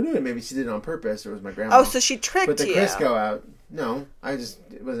mom was like, "No, no, maybe she did it on purpose, or it was my grandma." Oh, so she tricked put the you. Crisco out. No, I just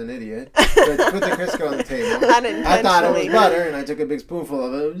was an idiot. But put the Crisco on the table. Unintentionally. I thought it was butter, and I took a big spoonful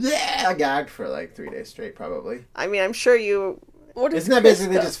of it. Yeah, I gagged for like 3 days straight, probably. I mean, I'm sure you. What is Isn't that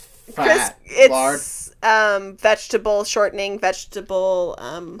basically Crisco? just fat lard? It's vegetable shortening, vegetable.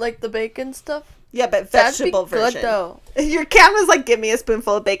 Like the bacon stuff? Yeah, but That'd be vegetable good, version. though. Your camera's like, give me a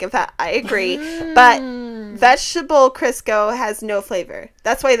spoonful of bacon fat. I agree. But vegetable Crisco has no flavor.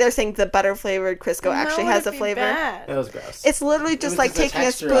 That's why they're saying the butter flavored Crisco actually has a flavor. That was gross. It's literally It just was like the taking a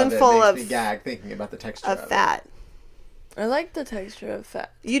texture of it spoonful makes of me gag thinking about the texture of it. fat. I like the texture of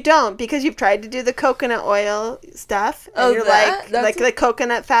fat. You don't, because you've tried to do the coconut oil stuff. And Oh, you're that? like That's the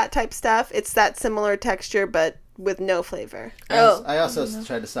coconut fat type stuff. It's that similar texture, but with no flavor. I also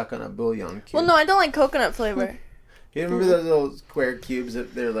tried to suck on a bouillon cube. Well, no, I don't like coconut flavor. You remember those little square cubes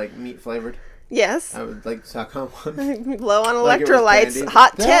that they're like meat flavored? Yes. I would like to talk on one. Low on Like it was electrolytes. candy.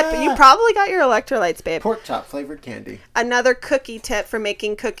 Hot tip. Ah! You probably got your electrolytes, babe. Pork chop flavored candy. Another cookie tip for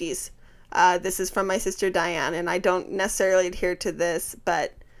making cookies. This is from my sister Diane, and I don't necessarily adhere to this,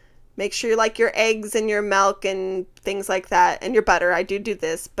 but make sure like your eggs and your milk and things like that, and your butter, I do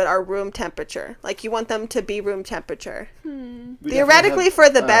this, but are room temperature. Like, you want them to be room temperature. We Theoretically, definitely for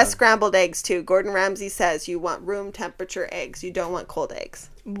have, the best scrambled eggs, too. Gordon Ramsay says you want room temperature eggs. You don't want cold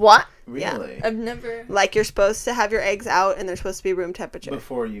eggs. What? Really? I've never. Like, you're supposed to have your eggs out, and they're supposed to be room temperature.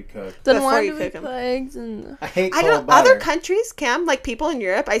 Before you cook. Then Before why you do we cook 'em. put eggs in the... I hate I cold don't. butter. Other countries, Cam, like people in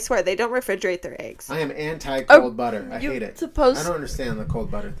Europe, I swear they don't refrigerate their eggs. I am anti-cold butter. I you hate it. supposed- I don't understand the cold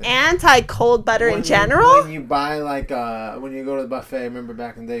butter thing. Anti-cold butter in When general. when you buy like when you go to the buffet, remember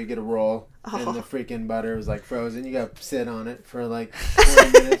back in the day, you get a roll and the freaking butter was like frozen. You got to sit on it for like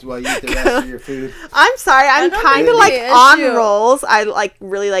 20 minutes while you eat the rest of your food. I'm sorry, I'm don't kind of think like the on issue- rolls. I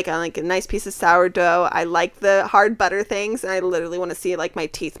really like a nice piece of sourdough. I like the hard butter things, and I literally want to see like my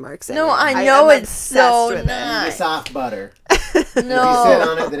teeth marks in No, it. I know am it's obsessed so with it. The nice. soft butter. No. If you sit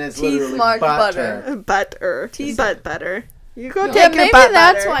on it, then it's Teeth literally marked butter. Butter, butt butter. You go No. take Yeah, your maybe butt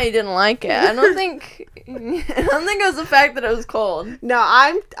that's butter. why you didn't like it. I don't think. I don't think it was the fact that it was cold. No,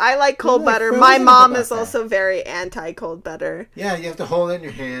 I like cold like butter. frozen My at the mom is buffet. also very anti-cold butter. Yeah, you have to hold it in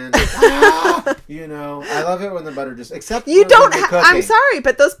your hand. Ah! You know, I love it when the butter just. Except You when don't. you're I'm cooking. sorry,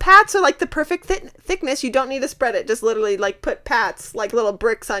 but those pats are like the perfect thickness. You don't need to spread it. Just literally like put pats, like little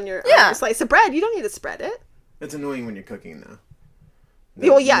bricks on your slice of bread. You don't need to spread it. It's annoying when you're cooking though.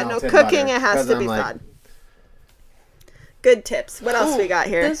 Well, yeah, no, melted cooking butter, it has 'cause to I'm be like, thawed. Good tips. What else we got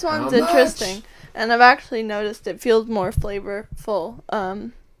here? This one's How much? interesting, and I've actually noticed it feels more flavorful.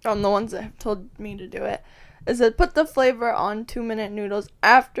 On the ones that have told me to do it, is that put the flavor on 2-minute noodles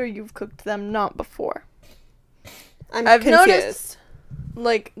after you've cooked them, not before. I've confused. noticed,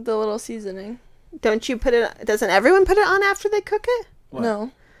 like the little seasoning. Don't you put it? Doesn't everyone put it on after they cook it? What?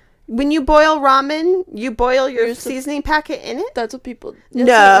 No, When you boil ramen, you boil your You're sup- seasoning packet in it? that's what people. No.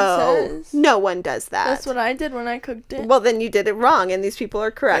 That's what it says. No one does that. That's what I did when I cooked it. Well, then you did it wrong, and these people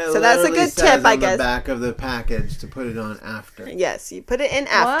are correct. It So that's a literally good says tip, I on guess. the back of the package to put it on after. Yes, you put it in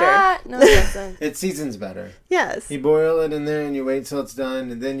after. What? No, it doesn't. It seasons better. Yes. You boil it in there and you wait till it's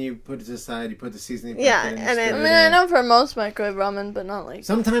done, and then you put it to the side. You put the seasoning. Packet Yeah, in, you and stir then- I it mean, I in. know for most microwave ramen, but not like.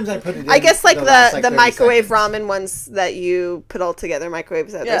 Sometimes I put it in. I guess like the last, 30 microwave seconds. ramen ones that you put all together,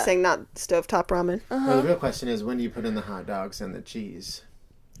 microwaves that Yeah. they're saying, not stovetop ramen. Well, the real question is, when do you put in the hot dogs and the cheese?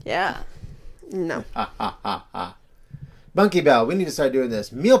 Yeah. No. Ha ha ha ha. Bunky Bell, we need to start doing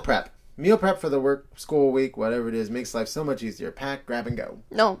this. Meal prep. Meal prep for the work, school week, whatever it is, makes life so much easier. Pack, grab, and go.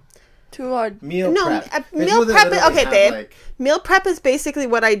 No. Too hard. Meal No, prep. There's meal people that prep. literally Okay, have, babe. like- Meal prep is basically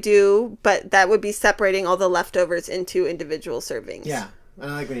what I do, but that would be separating all the leftovers into individual servings. yeah, I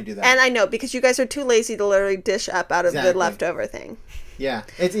like when you do that. And I know, because you guys are too lazy to literally dish up out of the Exactly. leftover thing. yeah,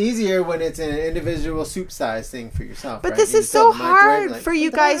 it's easier when it's an individual soup size thing for yourself. But right? this You is just throw so it in the microwave, hard like, for you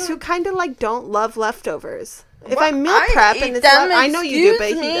put that guys who on. kind of like don't love leftovers. If Well, I meal I prep eat and it's them, I know you do, but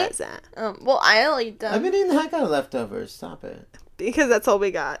excuse he me. doesn't. Well, I'll eat them. I've been eating the heck out of leftovers. Stop it. Because that's all we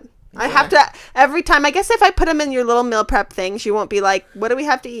got. I have to, every time, I guess if I put them in your little meal prep things, you won't be like, what do we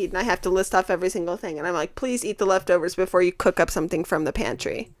have to eat? And I have to list off every single thing. And I'm like, please eat the leftovers before you cook up something from the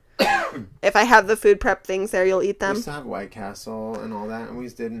pantry. If I have the food prep things there, you'll eat We them. used to have White Castle and all that, and we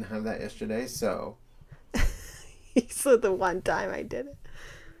didn't have that yesterday, so... So the one time I did it.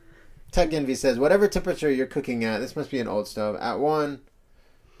 Tech Envy says, whatever temperature you're cooking at, this must be an old stove, at 1,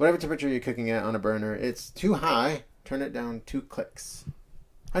 whatever temperature you're cooking at on a burner, it's too high, turn it down 2 clicks.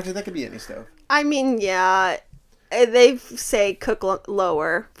 Actually, that could be any stove. I mean, yeah, they say cook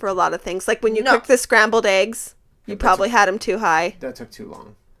lower for a lot of things. Like when you No. cook the scrambled eggs, you that's probably had them too high. That took too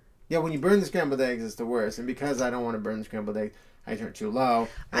long. Yeah, when you burn the scrambled eggs, it's the worst. And because I don't want to burn the scrambled eggs, I turn it too low.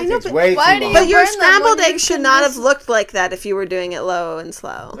 And I it know, takes but way why too do long. you But your burn them scrambled when you eggs should can not have just- looked like that if you were doing it low and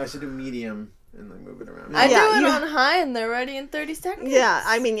slow. I should do medium and like move it around. I Yeah, do it you- on high and they're ready in 30 seconds. Yeah,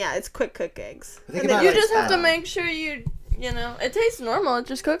 I mean, yeah, it's quick cook eggs. Think And then about You like, just have to make sure you know, it tastes normal. It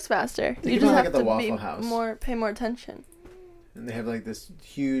just cooks faster. Think You about just like have at the to Waffle be House. pay more attention. And they have like this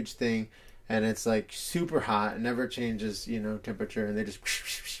huge thing, and it's like super hot, never changes, temperature, and they just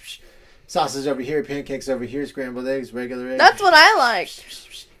sausage over here, pancakes over here, scrambled eggs, regular eggs. That's what I like.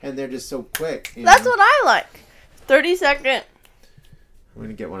 And they're just so quick. That's what I like. 30-second. I'm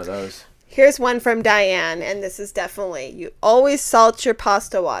gonna get one of those. Here's one from Diane, and this is definitely, you always salt your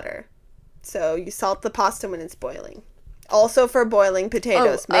pasta water. So you salt the pasta when it's boiling. Also for boiling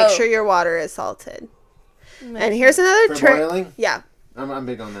potatoes, make sure your water is salted. And here's another For trick. boiling? Yeah. I'm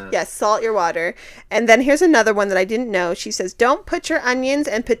big on that. Yes, salt your water. And then here's another one that I didn't know. She says, don't put your onions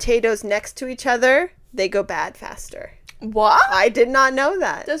and potatoes next to each other. They go bad faster. What? I did not know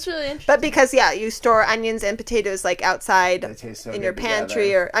that. That's really interesting. But because, yeah, you store onions and potatoes like outside They taste so in good your pantry.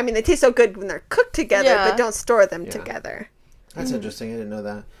 together. Or I mean, they taste so good when they're cooked together, Yeah. but don't store them Yeah. together. That's interesting. I didn't know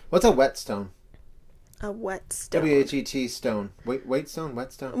that. What's a whetstone? A whetstone. WHET stone. Whetstone?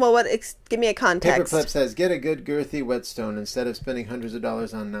 Whetstone? Well, give me a context. Paperclip says, get a good girthy whetstone instead of spending hundreds of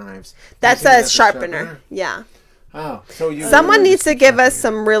dollars on knives. That's I'm a assuming sharpener. Yeah. Oh, so you. Someone needs to give us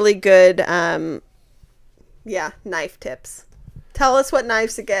some really good, knife tips. Tell us what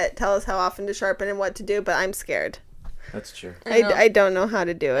knives to get. Tell us how often to sharpen and what to do. But I'm scared. That's true. I don't know how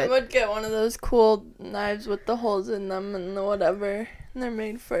to do I it. would get one of those cool knives with the holes in them and the whatever. And they're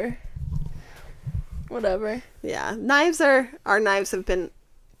made for whatever. Yeah, our knives have been.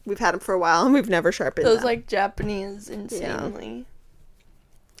 We've had them for a while and we've never sharpened Those them. like Japanese, insanely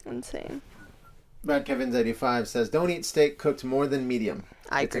insane. Brad Kevins 85 says, don't eat steak cooked more than medium.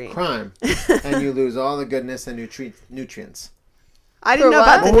 I It's agree. a crime, and you lose all the goodness and nutrients. I didn't For know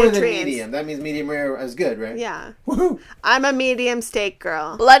about what? the More than nutrients. medium. That means medium rare is good, right? Yeah, Woohoo! I'm a medium steak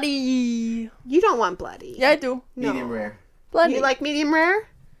girl. Bloody. You don't want bloody. Yeah, I do. No. Medium rare. Bloody. You like medium rare?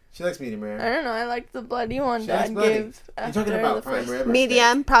 She likes medium I rare. don't know. I like the bloody one She likes Dad bloody. gave You're after talking about the prime first. rib or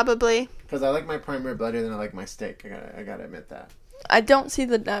Medium, probably. Because I like my prime rib bloodier than I like my steak. I gotta admit that. I don't see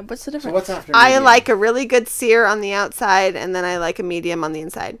the what's the So difference? what's after I medium? like a really good sear on the outside, and then I like a medium on the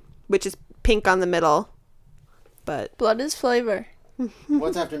inside, which is pink on the middle. But Blood is flavor.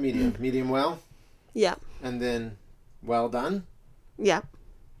 What's after medium? Medium well, yeah, and then well done, yeah,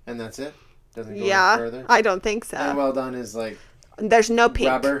 and that's it? Doesn't go any yeah. further? I don't think And so. well done is like, There's no pink,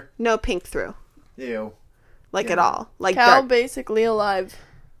 rubber. no pink through, ew. like Yeah. at all, like Cow dark. basically alive.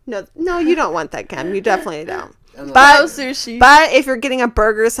 No, you don't want that, Cam. You definitely don't. Unless- But- No sushi. But if you're getting a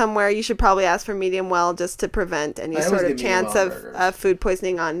burger somewhere, you should probably ask for medium well just to prevent any I always sort of get medium chance well of burgers. food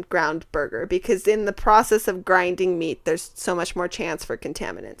poisoning on ground burger, because in the process of grinding meat, there's so much more chance for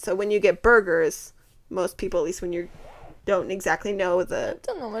contaminants. So when you get burgers, most people, at least when you don't exactly know I the...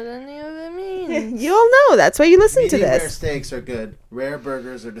 don't know what any of it means. You'll know. That's why you listen to medium rare this. steaks are good. Rare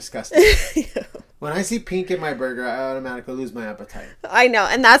burgers are disgusting. When I see pink in my burger, I automatically lose my appetite. I know.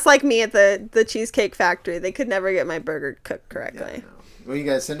 And that's like me at the Cheesecake Factory. They could never get my burger cooked Yeah, correctly. no. Well, you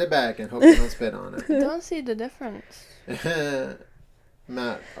guys send it back and hope you don't spit on I don't see the difference. it.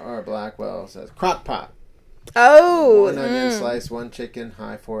 Matt R. Blackwell says, crock pot. Oh, One onion slice, one chicken,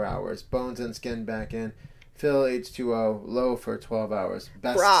 high 4 hours. Bones and skin back in. Fill H2O, low for 12 hours.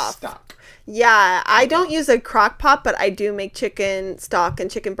 Best Broth. stock. yeah. I don't use a crock pot, but I do make chicken stock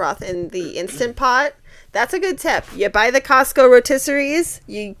and chicken broth in the Instant Pot. That's a good tip. You buy the Costco rotisseries,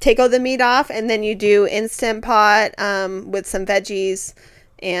 you take all the meat off, and then you do Instant Pot with some veggies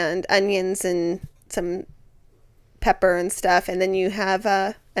and onions and some pepper and stuff, and then you have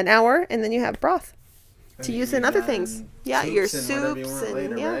an hour, and then you have broth to use in other things. Yeah, your and whatever you soups want and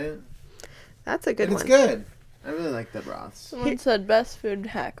later, yeah, right? that's a good And it's one. good. I really like the broths. Someone said best food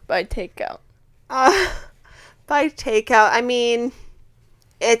hack by takeout. By takeout, I mean,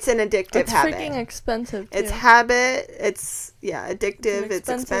 it's an addictive It's habit. freaking expensive too. It's habit. It's addictive. It's It's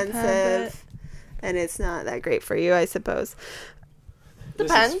an expensive, expensive habit. and it's not that great for you, I suppose. This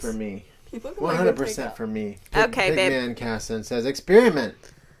Depends. is for me. People can make good 100% takeout. for me. Okay, Big babe. Man Casson says, experiment.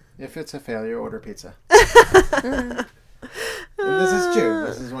 If it's a failure, order pizza. And this is true.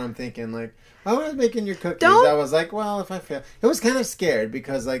 This is what I'm thinking. Like, I was making your cookies. Don't- I was like, well, if I fail. I was kind of scared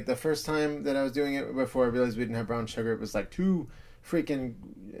because, like, the first time that I was doing it before I realized we didn't have brown sugar, it was like 2 freaking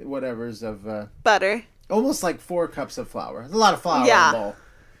whatevers of, Butter. almost like 4 cups of flour. There's a lot of flour Yeah. in the bowl.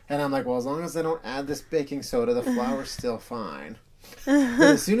 And I'm like, well, as long as I don't add this baking soda, the flour's still fine. But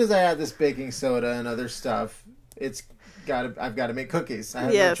as soon as I add this baking soda and other stuff, I've got to make cookies. I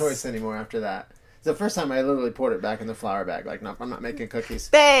have Yes. no choice anymore after that. It's the first time I literally poured it back in the flour bag. Like, no, I'm not making cookies.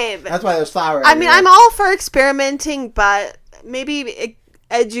 Babe. That's why there's flour. I mean, everywhere. I'm all for experimenting, but maybe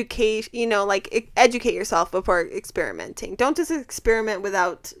educate yourself before experimenting. Don't just experiment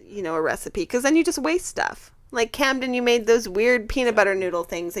without, a recipe, because then you just waste stuff. Like Camden, you made those weird peanut butter noodle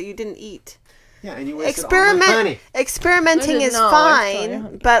things that you didn't eat. Yeah, and you wasted all my money. Experimenting I didn't is know. I saw you.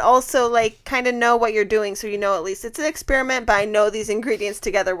 fine, but also like kind of know what you're doing, so at least it's an experiment, but I know these ingredients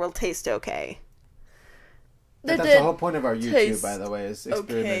together will taste okay. They That's did the whole point of our YouTube, taste by the way, is okay.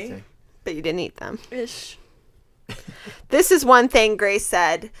 experimenting. But you didn't eat them. ish. This is one thing Grace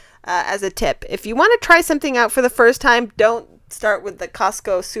said as a tip. If you want to try something out for the first time, don't start with the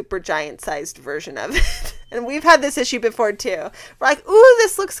Costco super giant sized version of it. And we've had this issue before too. We're like, ooh,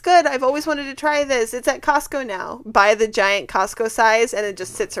 this looks good. I've always wanted to try this. It's at Costco now. Buy the giant Costco size and it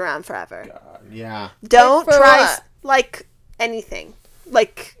just sits around forever. God, yeah. Don't Like for try what? like anything.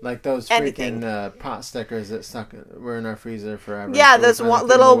 Like those anything. freaking pot stickers that were in our freezer forever. yeah, So we those finally threw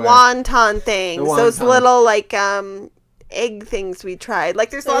them little away. wonton things. Those wonton. little like egg things we tried.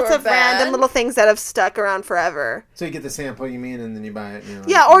 Like there's They lots were of random bad? little things that have stuck around forever. So you get the sample, you mean, and then you buy it. You know,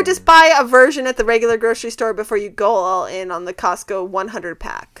 Yeah, or just buy a version at the regular grocery store before you go all in on the Costco 100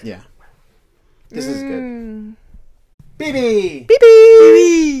 pack. Yeah. This is good. Mm. BB!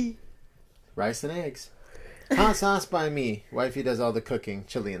 BB! Rice and eggs. Hot sauce by me. Wifey does all the cooking,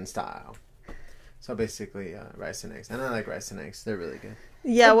 Chilean style. So basically, rice and eggs. And I like rice and eggs. They're really good.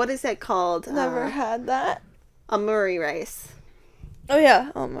 Yeah, what is that called? Never had that. Amuri rice. Oh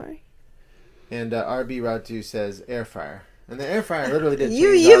yeah, oh my. And RB Ratu says air fryer. And the air fryer literally did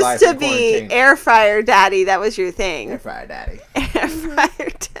You change our life used to in be quarantine. air fryer daddy. That was your thing. Air fryer daddy. Air fryer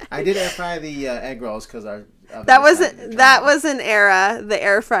daddy. I did air fry the egg rolls because our oven That was decided to that turn was an era, the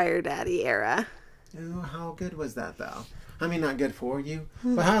air fryer daddy era. on. Ooh, how good was that though? I mean, not good for you,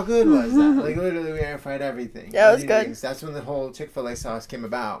 but how good was that? Like literally, we air fried everything. Yeah, it was good. Everything. That's when the whole Chick-fil-A sauce came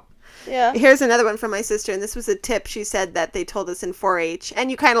about. Yeah. Here's another one from my sister, and this was a tip she said that they told us in 4-H, and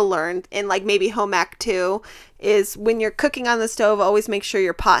you kind of learned in like maybe home ec too, is when you're cooking on the stove, always make sure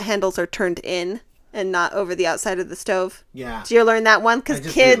your pot handles are turned in and not over the outside of the stove. Yeah. Did you learn that one? I Because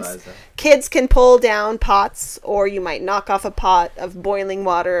just kids realized that. kids can pull down pots, or you might knock off a pot of boiling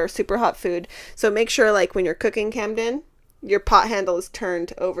water or super hot food. So make sure, like when you're cooking, Camden, your pot handle is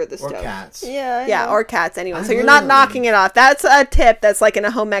turned over the Or stove. cats. Yeah. I Yeah, know. or cats, anyone. I So you're not literally- knocking it off. That's a tip that's like in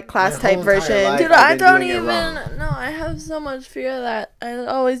a home ec class My type whole entire version. life. Dude, I've I been don't doing it even. wrong. No, I have so much fear that I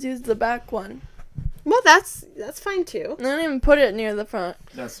always use the back one. Well, that's fine too. I don't even put it near the front.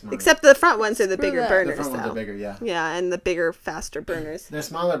 That's smart. Except the front ones are the Screw bigger that. the burners, front ones though. are bigger, yeah. Yeah, and the bigger, faster burners. There's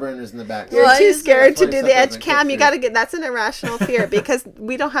smaller burners in the back. You're Well, I too use it- scared to That's do why the stuff edge doesn't cam. cook You for gotta get. That's an irrational fear because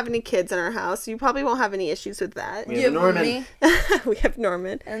we don't have any kids in our house. You probably won't have any issues with that. We You have have Norman. me, We have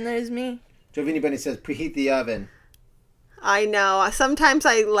Norman. and there's me. Giovanni Bunny says preheat the oven. I know. Sometimes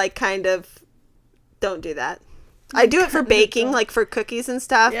I like kind of don't do that. I do it for baking, like for cookies and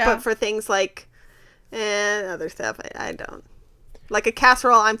stuff, Yeah. but for things like other stuff, I don't. Like a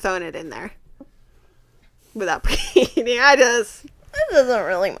casserole, I'm throwing it in there without preheating. I just It doesn't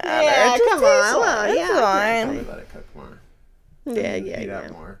really matter. Yeah, It just come tastes on. fine. Well, It's yeah, fine. Probably let it cook more. Heat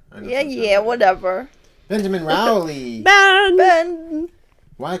up more. I know Yeah, sometimes yeah, I- whatever. Benjamin Rowley. Ben. Ben.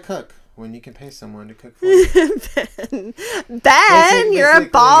 Why cook when you can pay someone to cook for you? Ben, you're a Basically,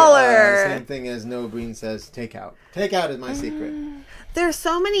 baller. Same thing as Noah Breen says, takeout. Takeout is my secret. There's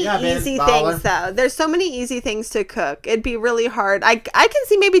so many Yeah, man, easy baller. things though. There's so many easy things to cook. It'd be really hard. I can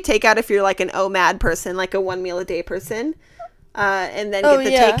see maybe takeout if you're like an OMAD person, like a 1 meal a day person, and then Oh, get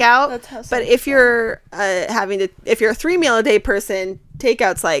the yeah. takeout. That's how But some if you're if you're a 3 meal a day person,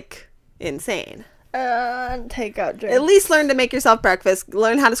 takeout's like insane. Take out drinks. At least learn to make yourself breakfast.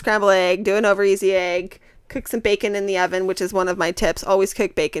 Learn how to scramble egg. Do an over easy egg. Cook some bacon in the oven, which is one of my tips. Always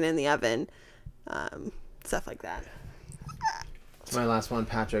cook bacon in the oven. Stuff like that. My last one,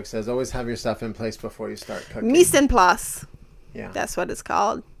 Patrick says, always have your stuff in place before you start cooking. Mise en place. Yeah. That's what it's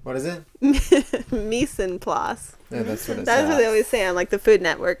called. What is it? Mise en place. Yeah, that's what it That's says. what they always say on like the Food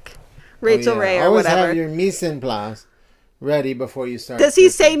Network. Rachel Oh, yeah. Ray or always whatever. have your mise en place ready before you start. Does he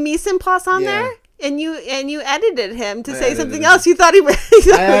cooking. say mise en place on Yeah. there? And you edited him to I say edited something him. else. You thought he was.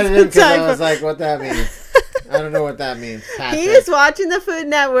 I added him because I was like, what that means? I don't know what that means. Patrick. He is watching the Food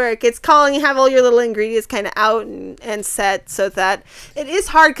Network. It's calling. You have all your little ingredients kind of out and set so that it is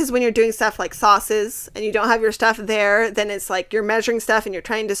hard because when you're doing stuff like sauces and you don't have your stuff there, then it's like you're measuring stuff and you're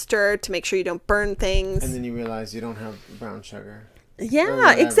trying to stir to make sure you don't burn things. And then you realize you don't have brown sugar. Yeah,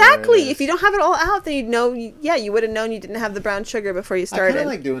 whatever exactly. it is. If you don't have it all out, then you'd know. You would have known you didn't have the brown sugar before you I started. kind of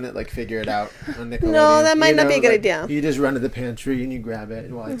like doing it like figure it out on Nickelodeon. No, that might not be a good like, idea. You just run to the pantry and you grab it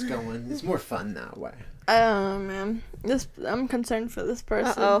while it's going. It's more fun that way. I don't know, man. I'm concerned for this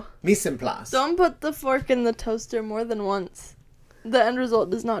person. Uh-oh. Mise en place. Don't put the fork in the toaster more than once. The end result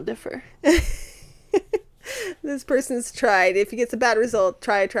does not differ. This person's tried. If he gets a bad result,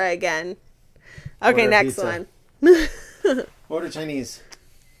 try again. Okay, Order next pizza. one. Order Chinese.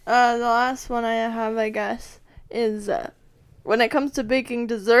 The last one I have, I guess, is when it comes to baking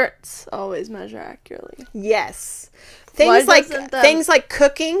desserts, always measure accurately. Yes. Why Things doesn't that- things like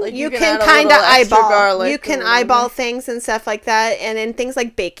cooking, like you you can can add a kind of little extra eyeball. garlic You or can whatever. eyeball things and stuff like that. And in things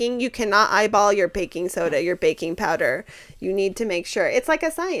like baking, you cannot eyeball your baking soda, your baking powder. You need to make sure it's like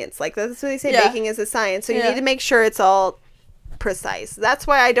a science. Like that's what they say. Yeah. Baking is a science. So you Yeah. need to make sure it's all precise. That's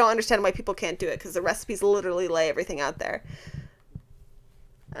why I don't understand why people can't do it, because the recipes literally lay everything out there.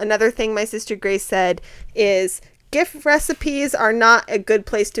 Another thing my sister Grace said is gift recipes are not a good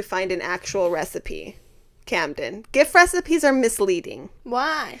place to find an actual recipe. Camden. Gift recipes are misleading.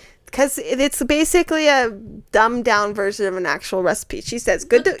 Why? Because it's basically a dumbed down version of an actual recipe. She says,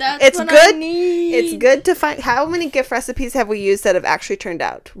 But that's what I need. It's good to find. How many gift recipes have we used that have actually turned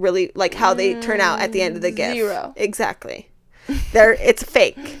out? Really, like how they turn out at the end of the gift. 0. Exactly. It's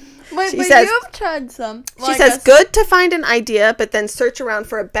fake. Wait, She but says- you've tried some. Well, She I says, guess- good to find an idea, but then search around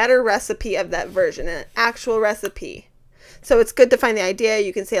for a better recipe of that version, an actual recipe. So it's good to find the idea.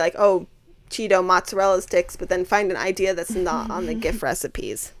 You can say like, oh, Cheeto mozzarella sticks, but then find an idea that's not on the gift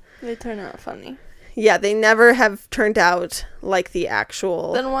recipes. They turn out funny. Yeah, they never have turned out like the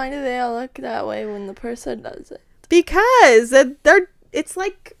actual. Then why do they all look that way when the person does it? Because it's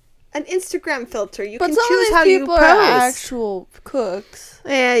like an Instagram filter. You But can some of choose these how you people post. are actual cooks.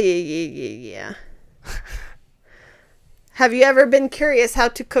 Yeah. Have you ever been curious how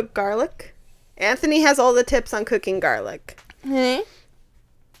to cook garlic? Anthony has all the tips on cooking garlic. Hey?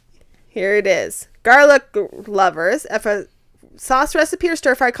 Here it is. Garlic lovers, if a sauce recipe or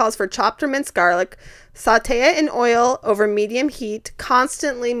stir fry calls for chopped or minced garlic, saute it in oil over medium heat,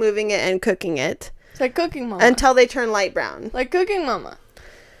 constantly moving it and cooking it It's like Cooking Mama. until they turn light brown. Like Cooking Mama.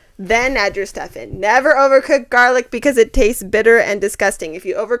 Then add your stuff in. Never overcook garlic because it tastes bitter and disgusting. If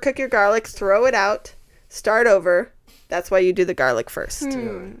you overcook your garlic, throw it out. Start over. That's why you do the garlic first.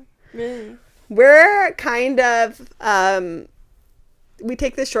 Really? We're kind of we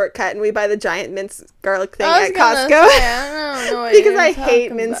take the shortcut and we buy the giant minced garlic thing I was at gonna Costco. say, I don't know what because you're I hate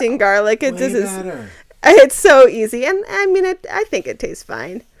talking mincing about. garlic. It Way just is. better. It's so easy, and I mean, I think it tastes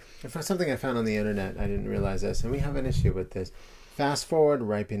fine. For something I found on the internet, I didn't realize this, and we have an issue with this. Fast forward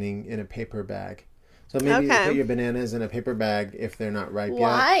ripening in a paper bag. So maybe you Okay. put your bananas in a paper bag if they're not ripe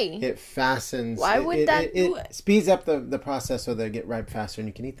Why? yet. It fastens. Why would that do it? speeds up the process so they get ripe faster and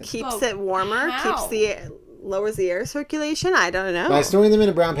you can eat them. Keeps Oh, it warmer. how? Lowers the air circulation. I don't know. By storing them in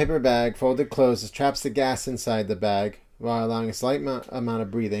a brown paper bag, folded closed, it traps the gas inside the bag while allowing a slight amount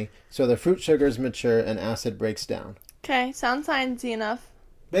of breathing, so the fruit sugars mature and acid breaks down. Okay, sounds sciencey enough.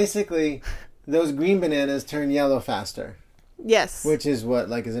 Basically, those green bananas turn yellow faster, Yes. which is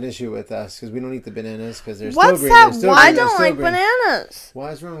what is an issue with us because we don't eat the bananas because they're What's still green. that? They're still Why green, I they're don't still like green. bananas.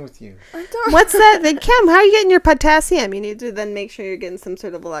 What is wrong with you? I don't. What's that? Then Kim, how are you getting your potassium? You need to then make sure you're getting some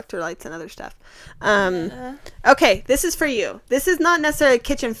sort of electrolytes and other stuff. Okay, this is for you. This is not necessarily a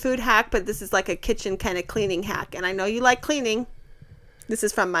kitchen food hack, but this is like a kitchen kind of cleaning hack. And I know you like cleaning. This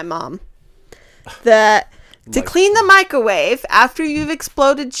is from my mom. To clean the microwave after you've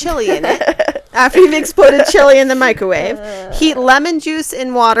exploded chili in it. After you've exploded chili in the microwave, heat lemon juice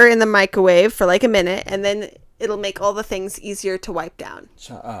in water in the microwave for like a minute, and then it'll make all the things easier to wipe down.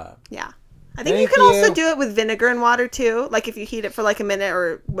 Shut up. Yeah. I think you Thank can also you. do it with vinegar and water too. Like if you heat it for like a minute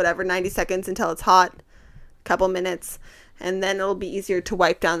or whatever, 90 seconds until it's hot, couple minutes, and then it'll be easier to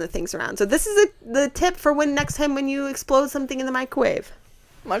wipe down the things around. So this is the tip for next time when you explode something in the microwave.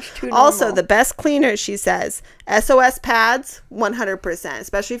 Much too normal. Also, the best cleaner, she says, SOS pads, 100%.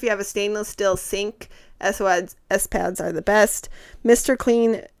 Especially if you have a stainless steel sink, SOS pads are the best. Mr.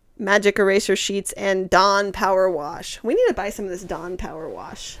 Clean Magic Eraser Sheets and Dawn Power Wash. We need to buy some of this Dawn Power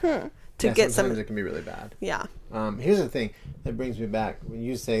Wash to get sometimes some. it can be really bad. Yeah. Here's the thing that brings me back when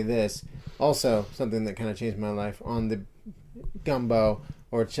you say this. Also, something that kind of changed my life on the gumbo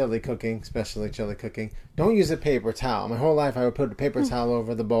or chili cooking, especially chili cooking. Don't use a paper towel. My whole life I would put a paper towel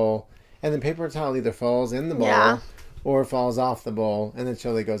over the bowl, and the paper towel either falls in the bowl Yeah. or falls off the bowl, and the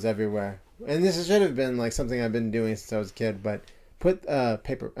chili goes everywhere. And this should have been like something I've been doing since I was a kid, but put a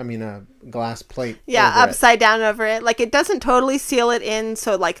glass plate. Yeah, over it. upside down over it. Like it doesn't totally seal it in,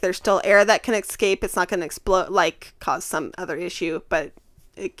 so like there's still air that can escape. It's not going to explode, like cause some other issue, but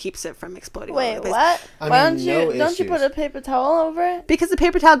it keeps it from exploding. all over Wait, the place. what? I Why mean, don't you no put a paper towel over it? Because the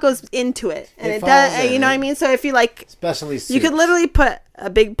paper towel goes into it, and It it does. falls in You know it. what I mean? So if you like, Especially you could soups. literally put a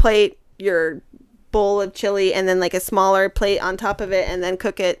big plate, your bowl of chili, and then like a smaller plate on top of it, and then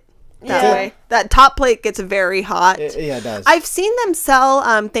cook it that Yeah. way. That top plate gets very hot. Yeah, it does. I've seen them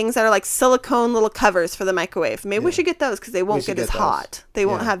sell things that are like silicone little covers for the microwave. Maybe we should get those because they won't should get as get those. hot. They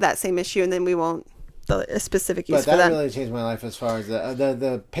won't Yeah. have that same issue, and then we won't the specific use But for that them. really changed my life as far as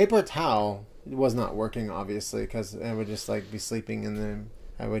the paper towel was not working, obviously, because I would just like be sleeping and then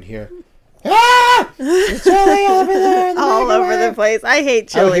I would hear, ah! There's chili over there in the All over the microwave." place. I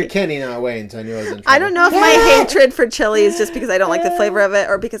hate I would hear chili. Kenny not waiting, so I knew I was in trouble. I don't know if my hatred for chili is just because I don't like the flavor of it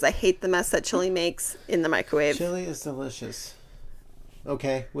or because I hate the mess that chili makes in the microwave. Chili is delicious.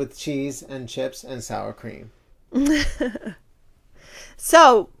 Okay, with cheese and chips and sour cream.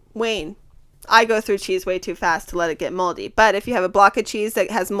 So, Wayne, I go through cheese way too fast to let it get moldy. But if you have a block of cheese that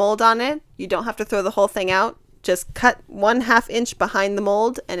has mold on it, you don't have to throw the whole thing out. Just cut 1/2 inch behind the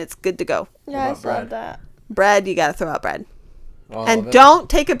mold and it's good to go. Yeah, I about saw bread? that. Bread, you got to throw out bread. All of And it? don't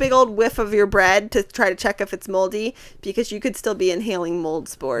take a big old whiff of your bread to try to check if it's moldy because you could still be inhaling mold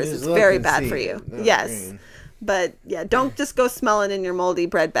spores. Just It's look very and bad see. for you. No, Yes. green. But yeah, don't just go smelling in your moldy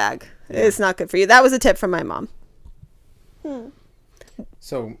bread bag. It's not good for you. That was a tip from my mom.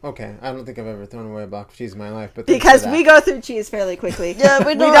 So, okay, I don't think I've ever thrown away a block of cheese in my life, but thanks Because for we that. go through cheese fairly quickly. Yeah, we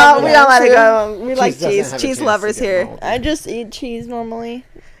we don't don't let it to. go. We like doesn't cheese. have a Cheese chance lovers to get here. moldy. I just eat cheese normally.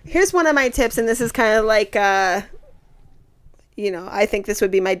 Here's one of my tips, and this is kind of like, I think this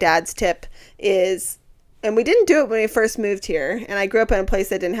would be my dad's tip is, and we didn't do it when we first moved here, and I grew up in a place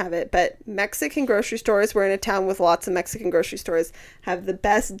that didn't have it, but Mexican grocery stores, we're in a town with lots of Mexican grocery stores, have the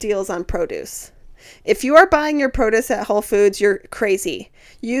best deals on produce. If you are buying your produce at Whole Foods, you're crazy.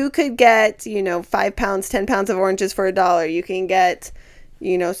 You could get, 5 pounds, 10 pounds of oranges for $1. You can get,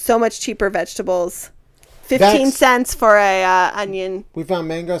 so much cheaper vegetables. 15 cents for a onion. We found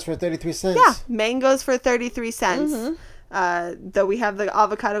mangoes for 33 cents. Yeah, mangoes for 33 cents. Though we have the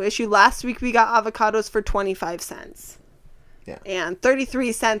avocado issue. Last week we got avocados for 25 cents. Yeah. And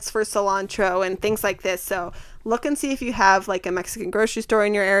 33 cents for cilantro and things like this. So look and see if you have like a Mexican grocery store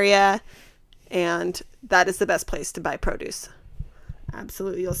in your area. And that is the best place to buy produce.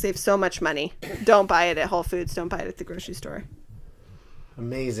 Absolutely. You'll save so much money. Don't buy it at Whole Foods. Don't buy it at the grocery store.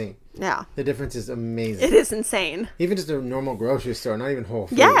 Amazing. Yeah. The difference is amazing. It is insane. Even just a normal grocery store, not even Whole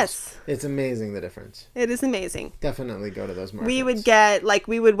Foods. Yes. It's amazing the difference. It is amazing. Definitely go to those markets. We would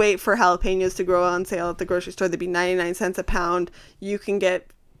we would wait for jalapenos to grow on sale at the grocery store. They'd be 99 cents a pound. You can get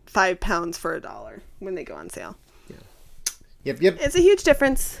 5 pounds for $1 when they go on sale. Yep. It's a huge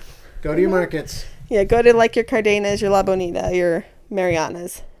difference. Go to your markets. Yeah, go to like your Cardenas, your La Bonita, your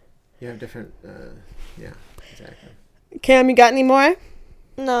Marianas. You have different, yeah, exactly. Cam, you got any more?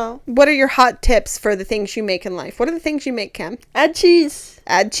 No. What are your hot tips for the things you make in life? What are the things you make, Cam? Add cheese.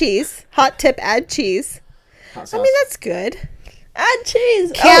 Add cheese. Hot tip, add cheese. Hot sauce. I mean, that's good. Add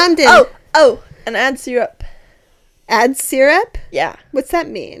cheese. Camden. Oh, and add syrup. Add syrup? Yeah. What's that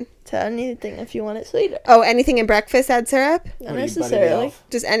mean? To anything if you want it sweeter. Oh, anything in breakfast, add syrup? Not What, are you Buddy the necessarily. Elf?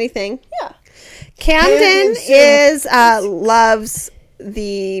 Just anything? Yeah. Camden is, loves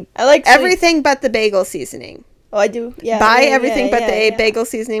the I like everything but the bagel seasoning. Oh, I do. Yeah. Buy yeah, everything yeah, but the yeah. bagel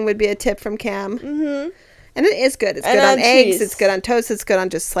seasoning would be a tip from Cam. Mm-hmm. And it is good. It's And good on add eggs. cheese. It's good on toast. It's good on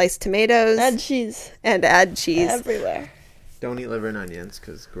just sliced tomatoes. Add cheese and add cheese. everywhere. Don't eat liver and onions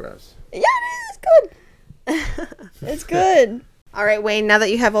because gross. Yeah, it is good. It's good. All right, Wayne, now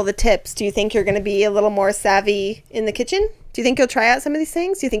that you have all the tips, do you think you're going to be a little more savvy in the kitchen? Do you think you'll try out some of these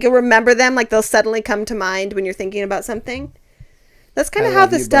things? Do you think you'll remember them? Like they'll suddenly come to mind when you're thinking about something? That's kind of I how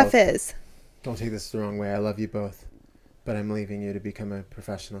love this you stuff both. is. Don't take this the wrong way. I love you both. But I'm leaving you to become a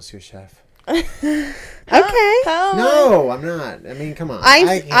professional sous chef. Okay. How? No, I'm not. I mean, come on.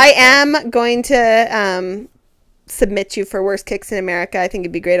 I am going to submit you for Worst Kicks in America. I think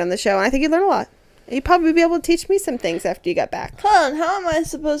it'd be great on the show, and I think you'd learn a lot. You'd probably be able to teach me some things after you got back. Colin, how am I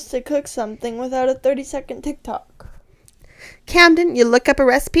supposed to cook something without a 30-second TikTok? Camden, you look up a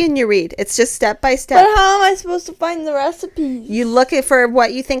recipe and you read. It's just step by But step. how am I supposed to find the recipes? You look it for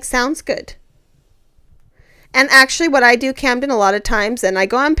what you think sounds good. And actually what I do, Camden, a lot of times, and I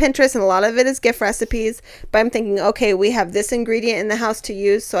go on Pinterest and a lot of it is gift recipes, but I'm thinking, okay, we have this ingredient in the house to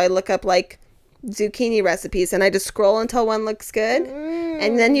use, so I look up like zucchini recipes and I just scroll until one looks good.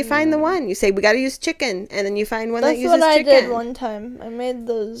 And then you find the one. You say, we got to use chicken. And then you find one That's that uses what I chicken. did one time. I made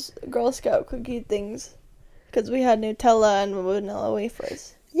those Girl Scout cookie things because we had Nutella and vanilla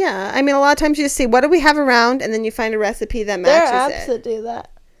wafers. Yeah. I mean, a lot of times you just see, what do we have around? And then you find a recipe that There are matches apps it. that do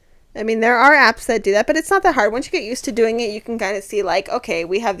that. I mean, there are apps that do that, but it's not that hard. Once you get used to doing it, you can kind of see like, okay,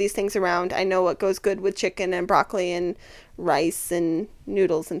 we have these things around. I know what goes good with chicken and broccoli and rice and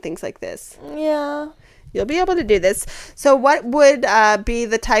noodles and things like this. Yeah. You'll be able to do this. So what would be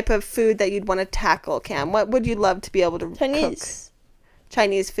the type of food that you'd want to tackle, Cam? What would you love to be able to cook?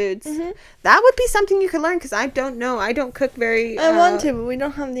 Chinese foods. Mhm. That would be something you could learn because I don't know. I don't cook very... I want to, but we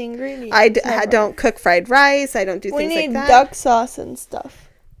don't have the ingredients. I don't cook fried rice. I don't do We things like need that. duck sauce and stuff.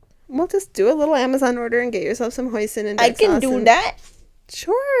 Well, just do a little Amazon order and get yourself some hoisin and duck I can sauce do and- that.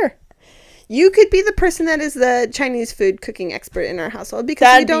 Sure. You could be the person that is the Chinese food cooking expert in our household because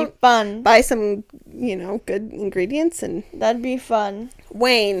That'd we don't be fun. buy some, good ingredients. And That'd be fun.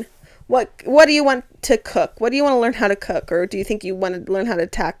 Wayne, what do you want to cook? What do you want to learn how to cook? Or do you think you want to learn how to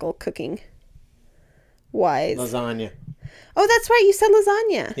tackle cooking wise? Lasagna. Oh, that's right. You said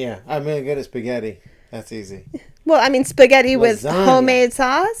lasagna. Yeah, I'm really good at spaghetti. That's easy. Well, I mean, spaghetti with Lasagna. homemade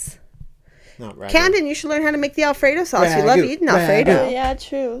sauce. Not right. Camden, you should learn how to make the Alfredo sauce. You love Ragu, eating Alfredo. ragu. Yeah,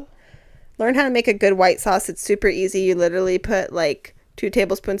 true. Learn how to make a good white sauce. It's super easy. You literally put like 2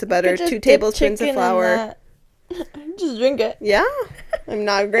 tablespoons of butter, Could just 2 dip tablespoons of chicken in flour. that. Just drink it. Yeah. I'm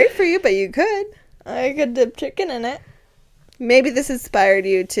not great for you, but you could. I could dip chicken in it. Maybe this inspired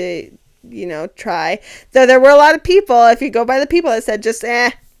you to, try. Though there were a lot of people, if you go by the people that said just,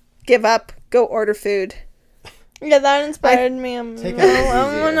 give up, go order food. Yeah, that inspired me. I'm Takeout is going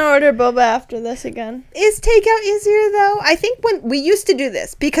to easier. order boba after this again. Is takeout easier though? I think when we used to do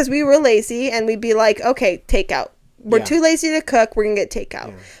this because we were lazy and we'd be like, okay, takeout. We're Yeah. too lazy to cook. We're going to get takeout.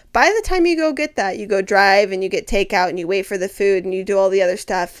 Yeah. By the time you go get that, you go drive and you get takeout and you wait for the food and you do all the other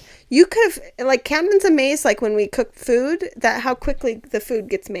stuff. You could have, like, Camden's amazed, like, when we cook food, that how quickly the food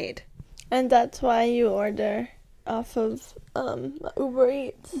gets made. And that's why you order off of Uber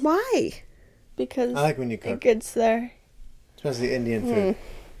Eats. Why? Because I like when you it cook, gets there. especially Indian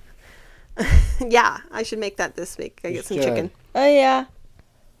food. Yeah, I should make that this week. I You get some should. chicken. Oh, yeah.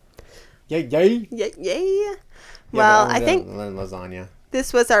 Yay, yay. Yeah. Well, I think learn lasagna.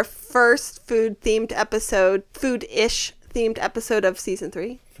 this was our first food-themed episode, food-ish themed episode of season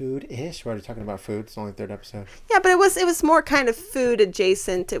 3. Food-ish. We're already talking about food. It's only 3rd episode. Yeah, but it was more kind of food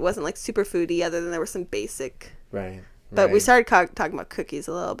adjacent. It wasn't like super foody, other than there were some basic. Right. But we right. started talking about cookies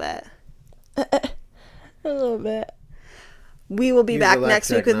a little bit. A little bit. We will be Use back next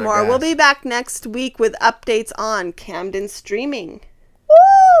electric, week with not more. We'll gas. be back next week with updates on Camden streaming,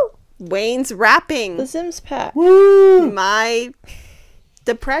 Woo! Wayne's rapping, The Sims pack. Woo! my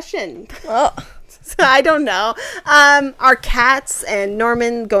depression. Oh. I don't know. Our cats and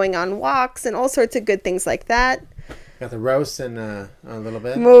Norman going on walks and all sorts of good things like that. Got the roast in a little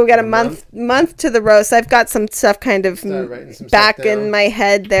bit. Well, we got a month to the roast. I've got some stuff kind of Start writing some back stuff down. in my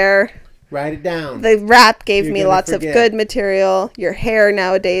head there. Write it down. The rap gave You're me gonna lots forget. of good material. Your hair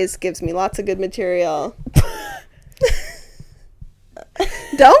nowadays gives me lots of good material.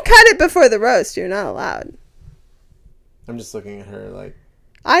 Don't cut it before the roast. You're not allowed. I'm just looking at her like.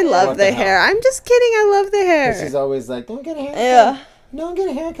 I love What the the hair. hell? I'm just kidding. I love the hair. She's always like, don't get a haircut. Yeah. Don't get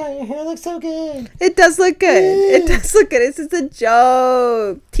a haircut. Your hair looks so good. It does look good. It does look good. It's just a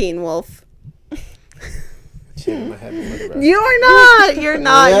joke, Teen Wolf. Shaving my head before the roast. You are not. You're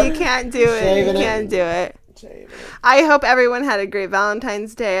not. Yep. You can't do it. Shaving You it. can't do it. Shaving it. I hope everyone had a great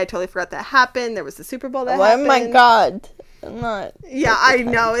Valentine's Day. I totally forgot that happened. There was the Super Bowl that Oh happened. my god. I'm not. Yeah, I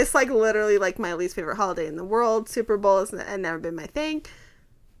know. It's like literally like my least favorite holiday in the world. Super Bowl has never been my thing.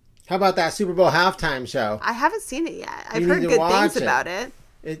 How about that Super Bowl halftime show? I haven't seen it yet. I've You heard need to good watch things it. about it.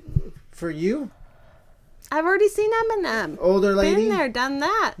 It for you, I've already seen Eminem. older lady. Been there, done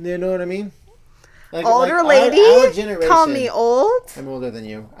that. You know what I mean? Like, Older our lady? generation. Call me old? I'm older than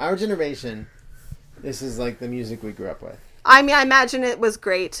you. Our generation. This is like the music we grew up with. I mean, I imagine it was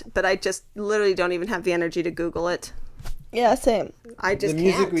great, but I just literally don't even have the energy to Google it. Yeah, same. I just The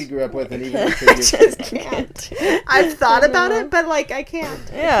music can't. we grew up with, and even the previous just can't. I've thought about it, but like I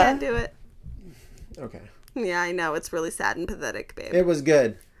can't. I Yeah. can't do it. Okay, Yeah, I know. It's really sad and pathetic, babe. it was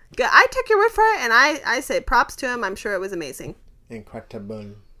good. Good. I took your word for it, and I say props to him. I'm sure it was amazing.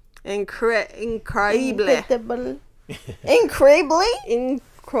 Incredible. Incredible. Incredible. Incredibly?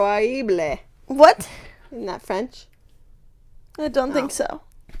 Incredible. What? Isn't that French? I don't think so.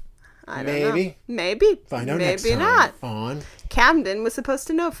 I don't know. Maybe. Maybe. Find out Maybe next time not. on Camden was supposed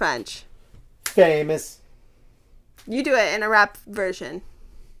to know French. Famous. You do it in a rap version.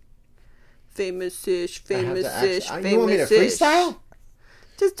 Famous-ish, I have to famous-ish, actually- you want me to famous-ish. freestyle?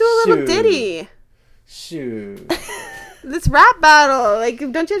 Just do a little Shoot. ditty. Shoot. This rap battle, like,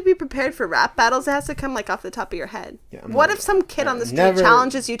 don't you have to be prepared for rap battles? It has to come, like, off the top of your head. Yeah, I'm What not- if some kid on the street never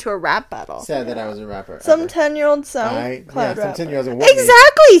challenges you to a rap battle? Said that I was a rapper. Some ever. 10-year-old Yeah, SoundCloud some rapper. 10-year-olds will whoop me.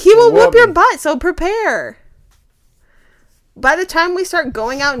 Exactly! He will Whoop whoop your me. butt, so prepare. By the time we start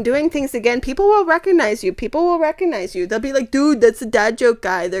going out and doing things again, people will recognize you. People will recognize you. They'll be like, dude, that's the dad joke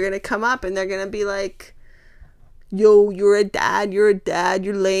guy. They're going to come up and they're going to be like, yo, you're a dad, you're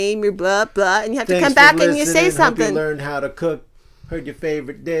lame, you're blah, blah. And you have to Thanks come for back and you say listening. Hope something. you learned how to cook. Heard your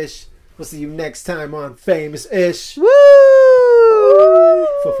favorite dish. We'll see you next time on Famous-ish. Woo!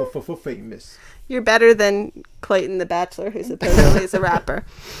 Famous. You're better than Clayton the Bachelor, who supposedly is a rapper.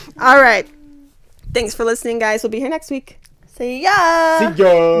 All right. Thanks for listening, guys. We'll be here next week. See ya! See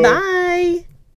ya. Bye.